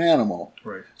a different animal.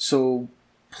 Right. So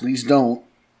please don't.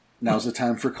 Now's the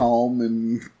time for calm,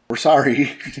 and we're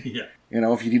sorry. Yeah.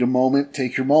 If you need a moment,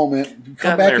 take your moment.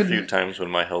 Got there a few times when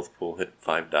my health pool hit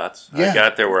 5 dots. Yeah. I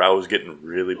got there where I was getting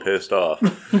really pissed off.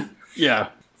 Yeah.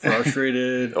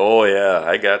 Frustrated. Oh, yeah.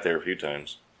 I got there a few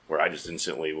times where I just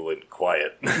instantly went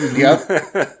quiet. Yep.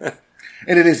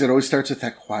 And it always starts with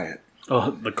that quiet.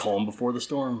 Oh, the calm before the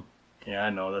storm. Yeah, I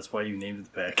know. That's why you named the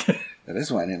pack. That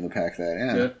is why I named the pack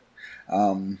that,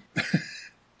 yeah.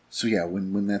 So yeah,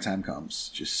 when that time comes,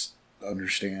 just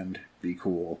understand, be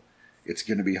cool. It's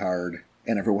going to be hard.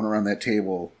 And everyone around that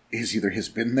table has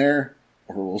been there,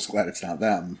 or we're just glad it's not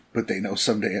them, but they know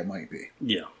someday it might be.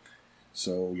 Yeah.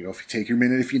 So, if you take your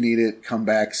minute if you need it, come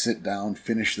back, sit down,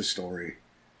 finish the story.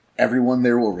 Everyone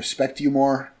there will respect you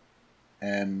more,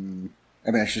 and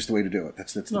that's just the way to do it.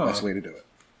 That's the best way to do it.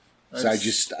 So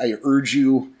I urge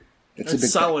you. That's a big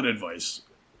solid advice.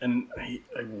 And I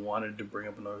wanted to bring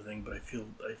up another thing, but I feel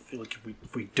like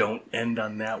if we don't end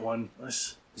on that one,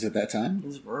 Is it that time?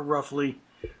 We're roughly.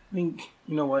 I mean,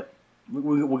 you know what?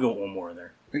 We'll go one more in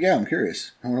there. Yeah, I'm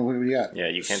curious. What do we got? Yeah,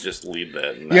 you can't just leave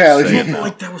that. And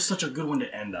Like that was such a good one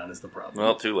to end on. Is the problem?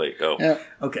 Well, too late. Go. Yeah.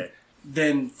 Okay.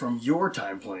 Then, from your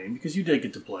time playing, because you did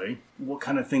get to play, what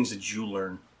kind of things did you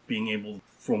learn being able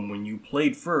from when you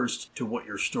played first to what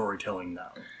you're storytelling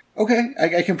now? Okay,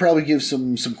 I can probably give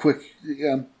some quick.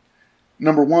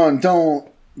 Number one, don't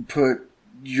put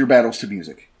your battles to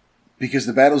music, because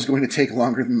the battle is going to take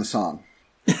longer than the song.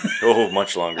 Oh,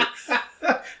 much longer.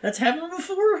 That's happened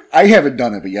before? I haven't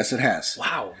done it, but yes, it has.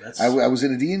 Wow, I was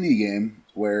in a D&D game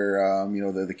where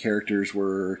the characters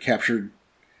were captured,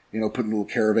 put in a little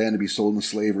caravan to be sold into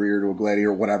slavery or to a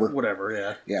gladiator or whatever. Whatever,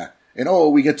 yeah. Yeah,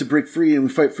 and we get to break free and we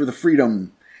fight for the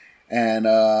freedom. And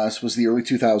this was the early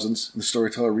 2000s. And the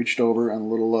storyteller reached over on a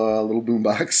little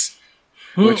boombox,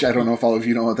 which I don't know if all of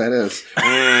you know what that is.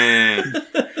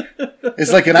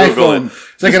 It's like an Google iPhone. it.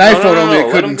 It's like an iPhone, only it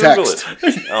couldn't text.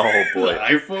 Oh boy,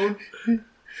 iPhone?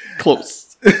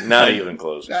 Close. Not even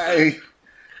close.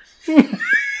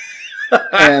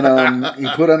 And he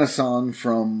put on a song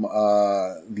from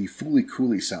the Fooly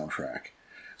Cooley soundtrack.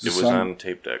 It was on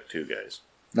tape deck too, guys.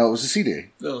 No, it was a CD.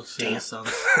 Oh, damn. Sounds...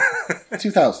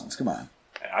 2000s, come on.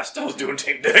 I still was doing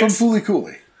tape From decks. Fooly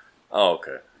Cooley. Oh,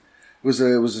 okay. It was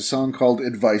a song called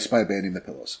Advice by Banding the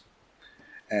Pillows.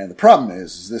 And the problem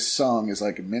is this song is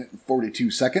like 1 minute and 42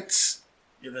 seconds.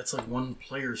 Yeah, that's like one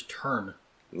player's turn.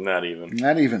 Not even.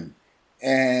 Not even.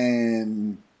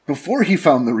 And before he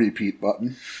found the repeat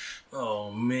button,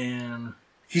 Oh, man.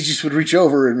 he just would reach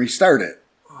over and restart it.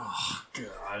 Oh,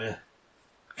 God.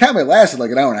 Combat lasted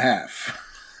like an hour and a half. I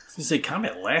was going to say,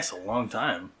 combat lasts a long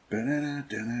time.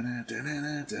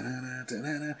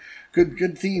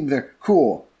 Good theme there.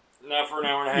 Cool. Not for an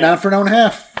hour and a half. Not for an hour and a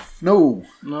half. No.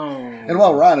 No. And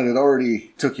while we're on it, it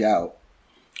already took you out.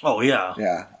 Oh, yeah.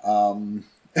 Yeah.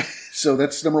 So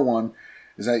that's number one,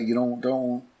 is that you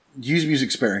don't use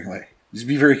music sparingly. Just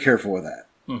be very careful with that.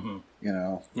 Mm-hmm. You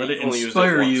know. Let it Only used it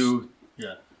inspire once. you.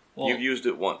 Yeah. Well, You've used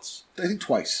it once. I think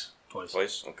twice. twice.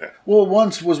 Twice? Okay. Well,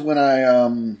 once was when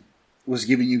I was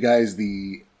giving you guys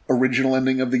the original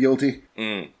ending of The Guilty,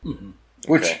 Mm-hmm.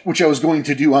 which I was going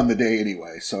to do on the day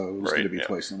anyway, so it was Right, going to be yeah.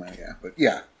 twice in my But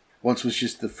yeah, once was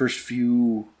just the first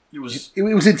few. It was It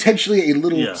was intentionally a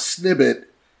little Yeah. snippet.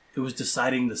 it was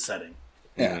deciding the setting.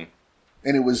 Yeah. Mhm.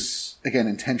 And it was, again,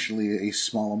 intentionally a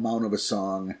small amount of a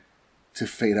song to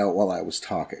fade out while I was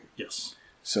talking. Yes.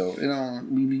 So,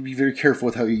 be very careful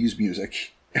with how you use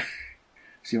music. So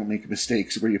you don't make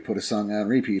mistakes where you put a song on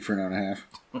repeat for an hour and a half.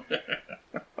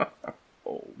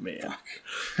 Oh man.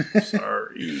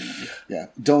 Sorry. Yeah.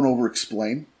 Don't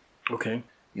over-explain. Okay.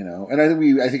 And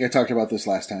I think I talked about this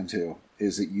last time too,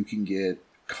 is that you can get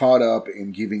caught up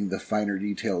in giving the finer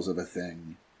details of a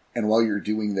thing, and while you're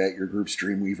doing that, your group's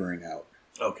dreamweavering out.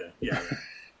 Okay. Yeah.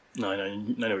 No, I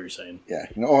know what you're saying. Yeah.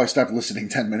 I stopped listening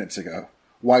 10 minutes ago.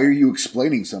 Why are you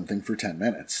explaining something for 10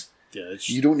 minutes? Yeah. It's,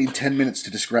 You don't need 10 minutes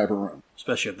to describe a room.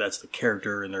 especially if that's the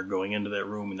character and they're going into that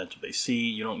room and that's what they see.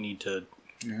 You don't need to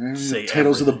say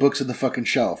Titles of the everything. books in the fucking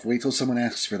shelf. Wait till someone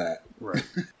asks for that. Right.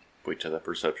 Wait till that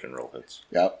perception roll hits.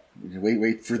 Yep.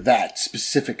 Wait for that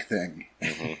specific thing.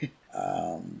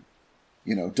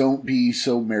 Don't be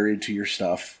so married to your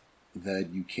stuff that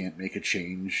you can't make a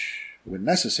change when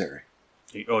necessary.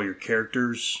 Oh, your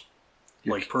characters,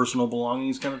 like personal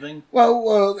belongings, kind of thing.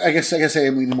 Well, I guess I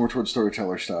am leaning more towards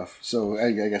storyteller stuff. So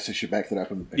I guess I should back that up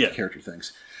and Yeah. character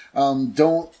things.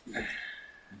 Don't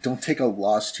take a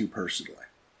loss too personally.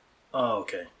 Oh,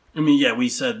 okay. I mean, yeah, we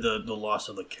said the loss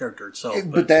of the character itself,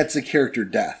 But that's a character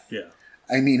death. yeah.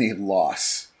 I mean a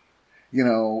loss.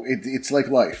 It's like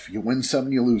life. You win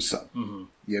some, you lose some. Mm-hmm.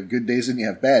 You have good days and you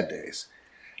have bad days.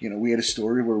 We had a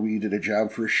story where we did a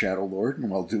job for a Shadow Lord,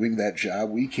 and while doing that job,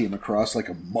 we came across like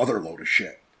a motherload of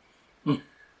shit.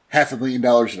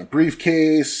 $500,000 in a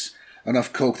briefcase,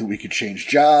 enough coke that we could change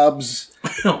jobs.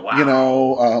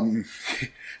 Wow.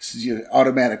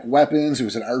 Automatic weapons. It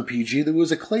was an RPG. There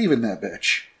was a clave in that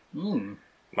bitch. Mm.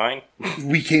 Mine?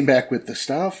 We came back with the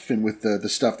stuff, and with the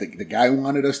stuff that the guy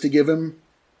wanted us to give him.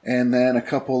 And then a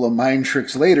couple of mind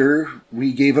tricks later,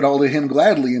 we gave it all to him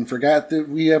gladly and forgot that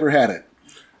we ever had it.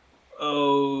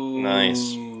 Oh. Nice.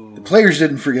 The players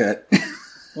didn't forget.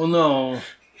 Well, no.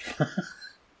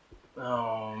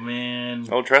 Oh, man.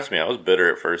 Oh, trust me, I was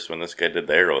bitter at first when this guy did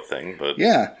the arrow thing, but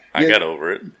Yeah. I got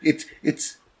over it.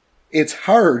 It's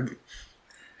hard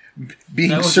being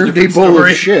That was a served a different bowl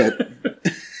story. of shit.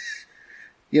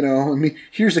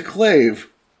 Here's a clave,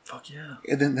 Fuck yeah.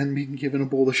 and then being given a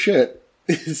bowl of shit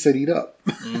and said eat up.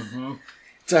 Mm-hmm.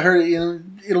 It's a hard,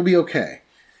 it'll be okay.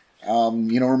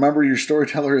 Remember your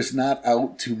storyteller is not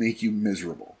out to make you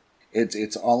miserable.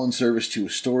 It's all in service to a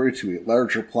story, to a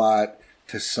larger plot,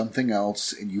 to something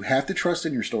else, and you have to trust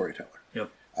in your storyteller.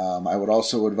 Yep. I would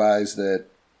also advise that,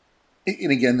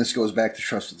 and again, this goes back to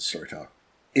trust with the storyteller.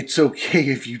 It's okay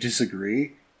if you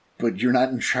disagree, but you're not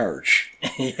in charge.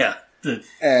 Yeah.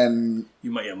 And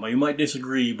You might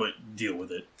disagree, but deal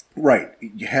with it. right,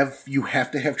 you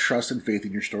have to have trust and faith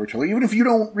in your storyteller, even if you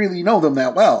don't really know them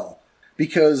that well,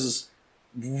 because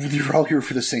you're all here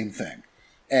for the same thing.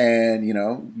 And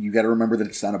you got to remember that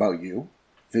it's not about you,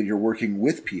 that you're working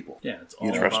with people. Yeah, it's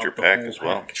all Trust about your the pack whole as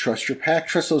well. pack. Trust your pack,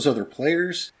 trust those other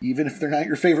players, even if they're not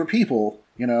your favorite people.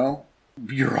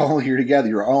 You're all here together.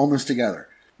 You're all in this together.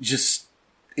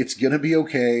 It's gonna be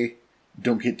okay.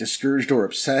 Don't get discouraged or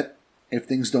upset if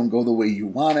things don't go the way you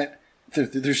want it.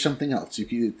 There's something else.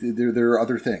 There are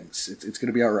other things. It's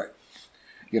gonna be all right.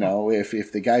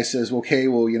 If the guy says, okay,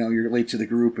 well, you're late to the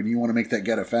group and you want to make that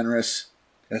get a Fenris,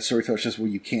 that storyteller says, well,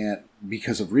 you can't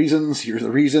because of reasons. Here's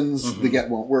the reasons. Mm-hmm. The get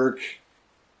won't work.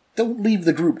 Don't leave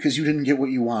the group because you didn't get what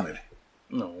you wanted.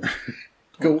 No.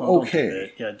 go, don't do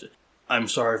okay. that. Yeah, I'm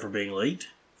sorry for being late.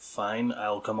 Fine,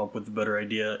 I'll come up with a better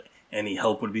idea. Any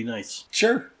help would be nice.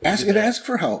 Sure. Ask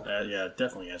for help. Yeah,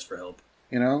 definitely ask for help.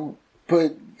 You know?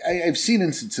 But I've seen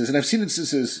instances, and I've seen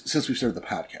instances since we started the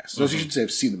podcast. So I should say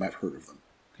I've seen them, I've heard of them.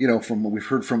 You know, from what we've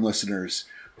heard from listeners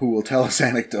who will tell us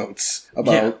anecdotes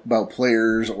about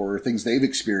players or things they've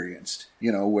experienced,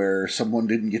 you know, where someone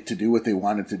didn't get to do what they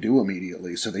wanted to do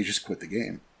immediately, so they just quit the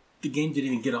game. The game didn't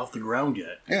even get off the ground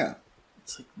yet. Yeah.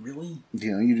 It's like, really?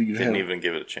 You know, you didn't even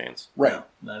give it a chance. Right. No,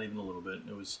 not even a little bit.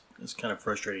 It's kind of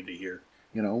frustrating to hear.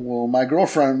 You know, well, my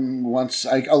girlfriend wants...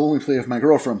 I'll only play if my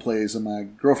girlfriend plays, and my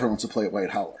girlfriend wants to play at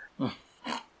White Howler.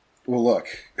 Well, look.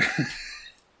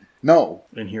 No.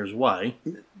 And here's why.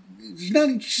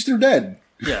 They're dead.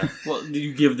 Yeah. Well,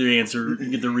 you give the answer,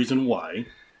 you get the reason why.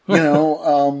 You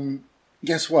know,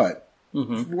 guess what?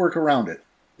 Mm-hmm. Work around it.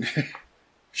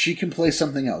 She can play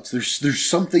something else. There's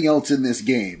something else in this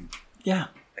game. Yeah.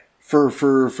 For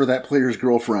that player's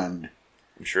girlfriend.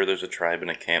 I'm sure there's a tribe in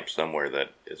a camp somewhere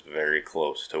that is very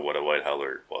close to what a White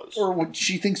Howler was. Or what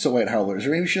she thinks a White Howler is.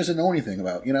 Or maybe she doesn't know anything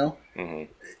about, you know?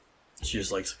 Mm-hmm. She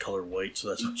just likes the color white, so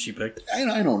that's what she picked. I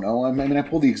don't know. I mean, I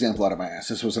pulled the example out of my ass.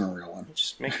 This wasn't a real one.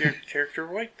 Just make your character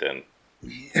white then.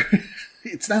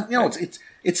 It's not, you know,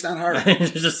 it's not hard. I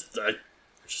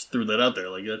just threw that out there.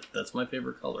 Like, that's my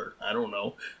favorite color. I don't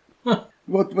know.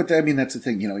 But I mean, that's the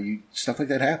thing. You know, stuff like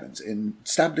that happens. And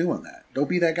stop doing that. Don't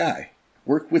be that guy.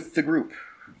 Work with the group.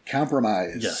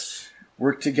 Compromise. Yes.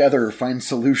 Work together. Find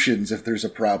solutions if there's a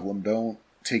problem. Don't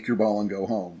take your ball and go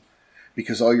home.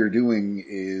 Because all you're doing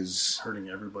is... hurting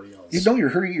everybody else. You're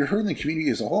hurting the community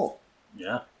as a whole.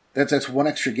 Yeah. That's one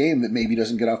extra game that maybe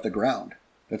doesn't get off the ground.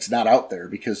 That's not out there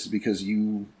because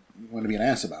you want to be an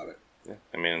ass about it. Yeah.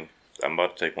 I mean, I'm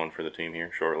about to take one for the team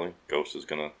here shortly. Ghost is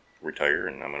going to retire,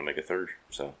 and I'm going to make a third.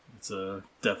 So It's a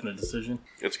definite decision.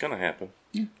 it's going to happen.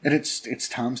 Yeah. And it's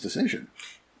Tom's decision.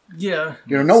 Yeah.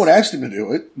 You know, no one asked him to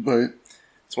do it, but...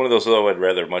 It's one of those, though, I'd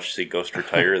rather much see Ghost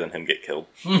retire than him get killed.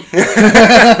 It's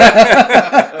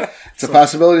a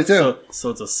possibility, too. So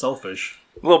it's a selfish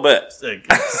A little bit.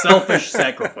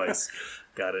 sacrifice.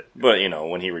 Got it. But, you know,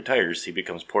 when he retires, he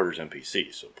becomes Porter's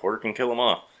NPC, so Porter can kill him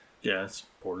off. Yeah, it's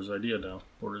Porter's idea now.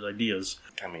 Porter's ideas.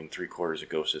 I mean, 3/4 of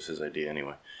Ghost is his idea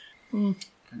anyway. You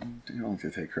don't have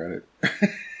to take credit.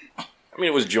 I mean,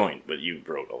 it was joint, but you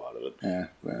wrote a lot of it. Yeah,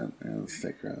 well, let's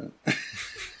take credit.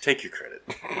 Take your credit.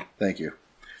 Thank you.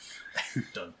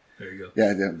 Done. There you go.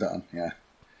 Yeah, I'm done. Yeah.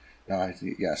 No,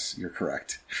 yes, you're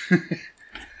correct.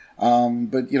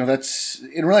 But, you know, that's...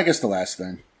 And really, I guess the last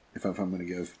thing, if I'm going to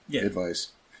give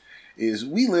advice, is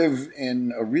we live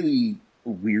in a really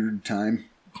weird time.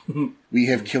 We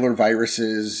have killer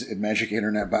viruses and magic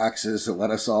internet boxes that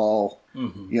let us all,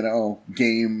 you know,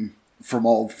 game from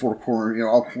all four corners, you know,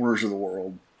 all corners of the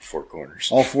world. Four corners.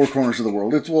 All four corners of the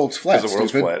world. It's flat. The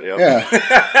world's flat, yep. Yeah.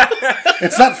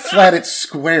 It's not flat, it's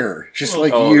square. Just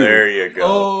like you. There you go.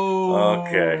 Oh,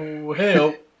 okay.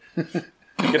 Hey.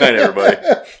 Good night, everybody.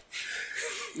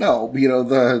 No, you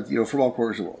know, from all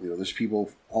corners of the world, you know, there's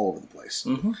people all over the place.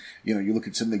 Mm-hmm. You know, you look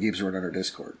at some of the games around on our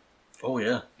Discord. Oh,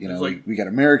 yeah. You know, we got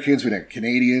Americans, we got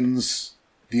Canadians,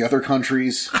 the other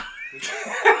countries.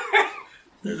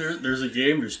 There's a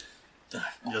game, it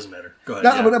doesn't matter. Go ahead.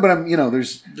 No, but I'm, you know,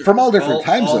 there's from all different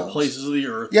time zones. All places of the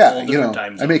earth. Yeah, all you know,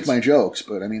 time zones. I make my jokes,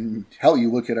 but I mean, hell,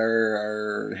 you look at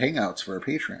our hangouts for our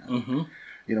Patreon. Mm-hmm.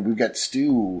 You know, we've got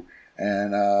Stu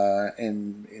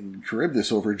and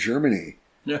Charybdis over in Germany.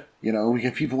 Yeah. You know, we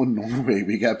got people in Norway,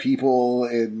 we got people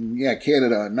in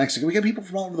Canada and Mexico. We got people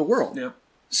from all over the world. Yeah.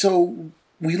 So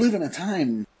we live in a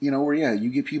time, you know, where you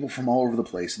get people from all over the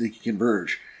place. They can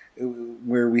converge,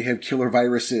 where we have killer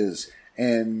viruses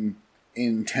and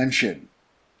intention,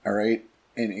 all right,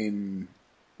 and in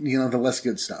you know the less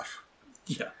good stuff.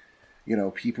 Yeah. You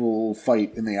know, people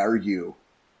fight and they argue,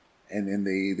 and then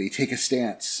they take a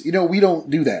stance. You know, we don't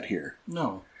do that here.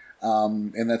 No.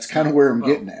 And that's kind of where I'm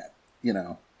getting at. You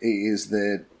know, is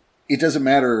that it doesn't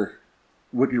matter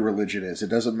what your religion is. It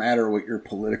doesn't matter what your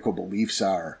political beliefs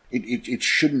are. It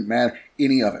shouldn't matter.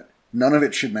 Any of it. None of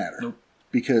it should matter. Nope.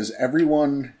 Because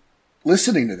everyone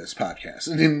listening to this podcast,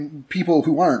 and then people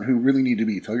who aren't, who really need to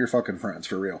be, tell your fucking friends,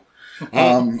 for real,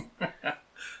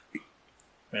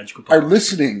 are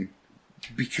listening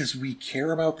because we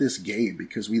care about this game,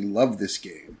 because we love this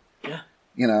game. Yeah.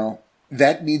 You know,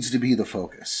 that needs to be the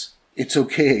focus. It's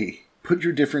okay. Put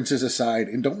your differences aside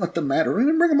and don't let them matter. Don't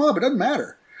even bring them up. It doesn't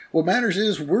matter. What matters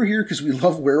is we're here because we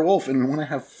love Werewolf and we want to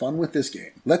have fun with this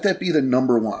game. Let that be the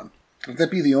number one. Let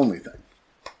that be the only thing.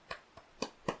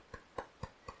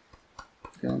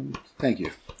 Thank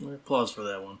you. Applause for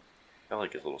that one. I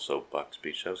like his little soapbox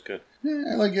speech. That was good. Yeah,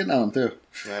 I like getting on him, too.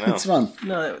 I know. It's fun.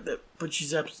 No, but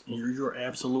you're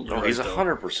absolutely right. He's though.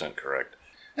 100% correct.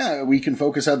 Yeah, we can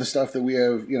focus on the stuff that we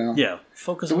have, Yeah,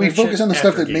 focus So on we that focus shit on the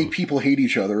stuff after that game. make people hate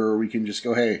each other, or we can just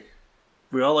go, hey,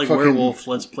 We all like fucking- Werewolf.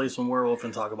 Let's play some Werewolf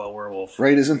and talk about Werewolf.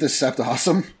 right, isn't this Sept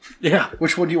awesome? Yeah.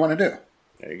 Which one do you want to do?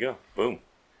 There you go. Boom.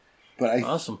 But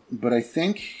I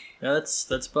think... Yeah, that's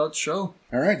about the show.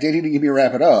 All right, Danny didn't give me a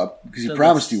wrap it up, because you So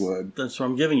promised that's- you would. That's what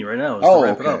I'm giving you right now. Is Oh, to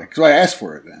wrap it okay. up. Because I asked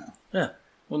for it now. Yeah.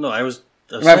 Well, no, I was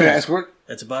Am I going to saying, ask for it?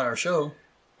 it's about our show.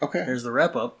 Okay. Here's the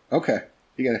wrap up. Okay.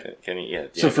 You got it. Can you? Yeah.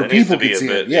 So yeah, for that needs people to be can a see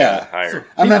bit, it, yeah. higher.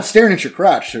 I'm not staring at your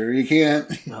crotch, sir. You can't...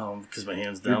 No, because my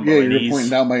hand's down by Yeah, my you're knees. pointing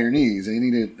down by your knees. I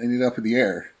need it up in the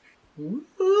air.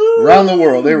 Around the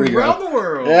world. There we go. Around the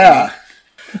world. Yeah.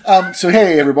 So,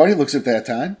 hey, everybody, looks at that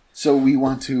time. So we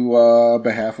want to,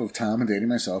 behalf of Tom and Danny and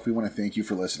myself, we want to thank you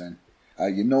for listening.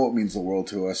 You know it means the world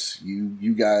to us.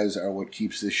 You guys are what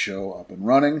keeps this show up and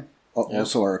running.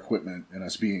 Also our equipment and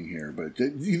us being here. But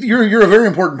you're a very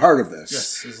important part of this.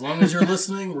 Yes, as long as you're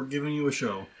listening, we're giving you a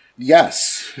show.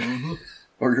 Yes.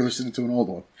 Or you're listening to an old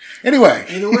one. Anyway.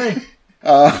 Either way.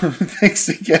 Thanks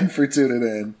again for tuning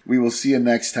in. We will see you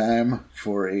next time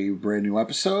for a brand new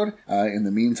episode. In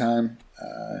the meantime,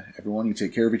 everyone, you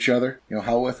take care of each other.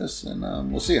 Howl with us, and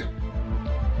we'll see you.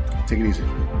 Take it easy.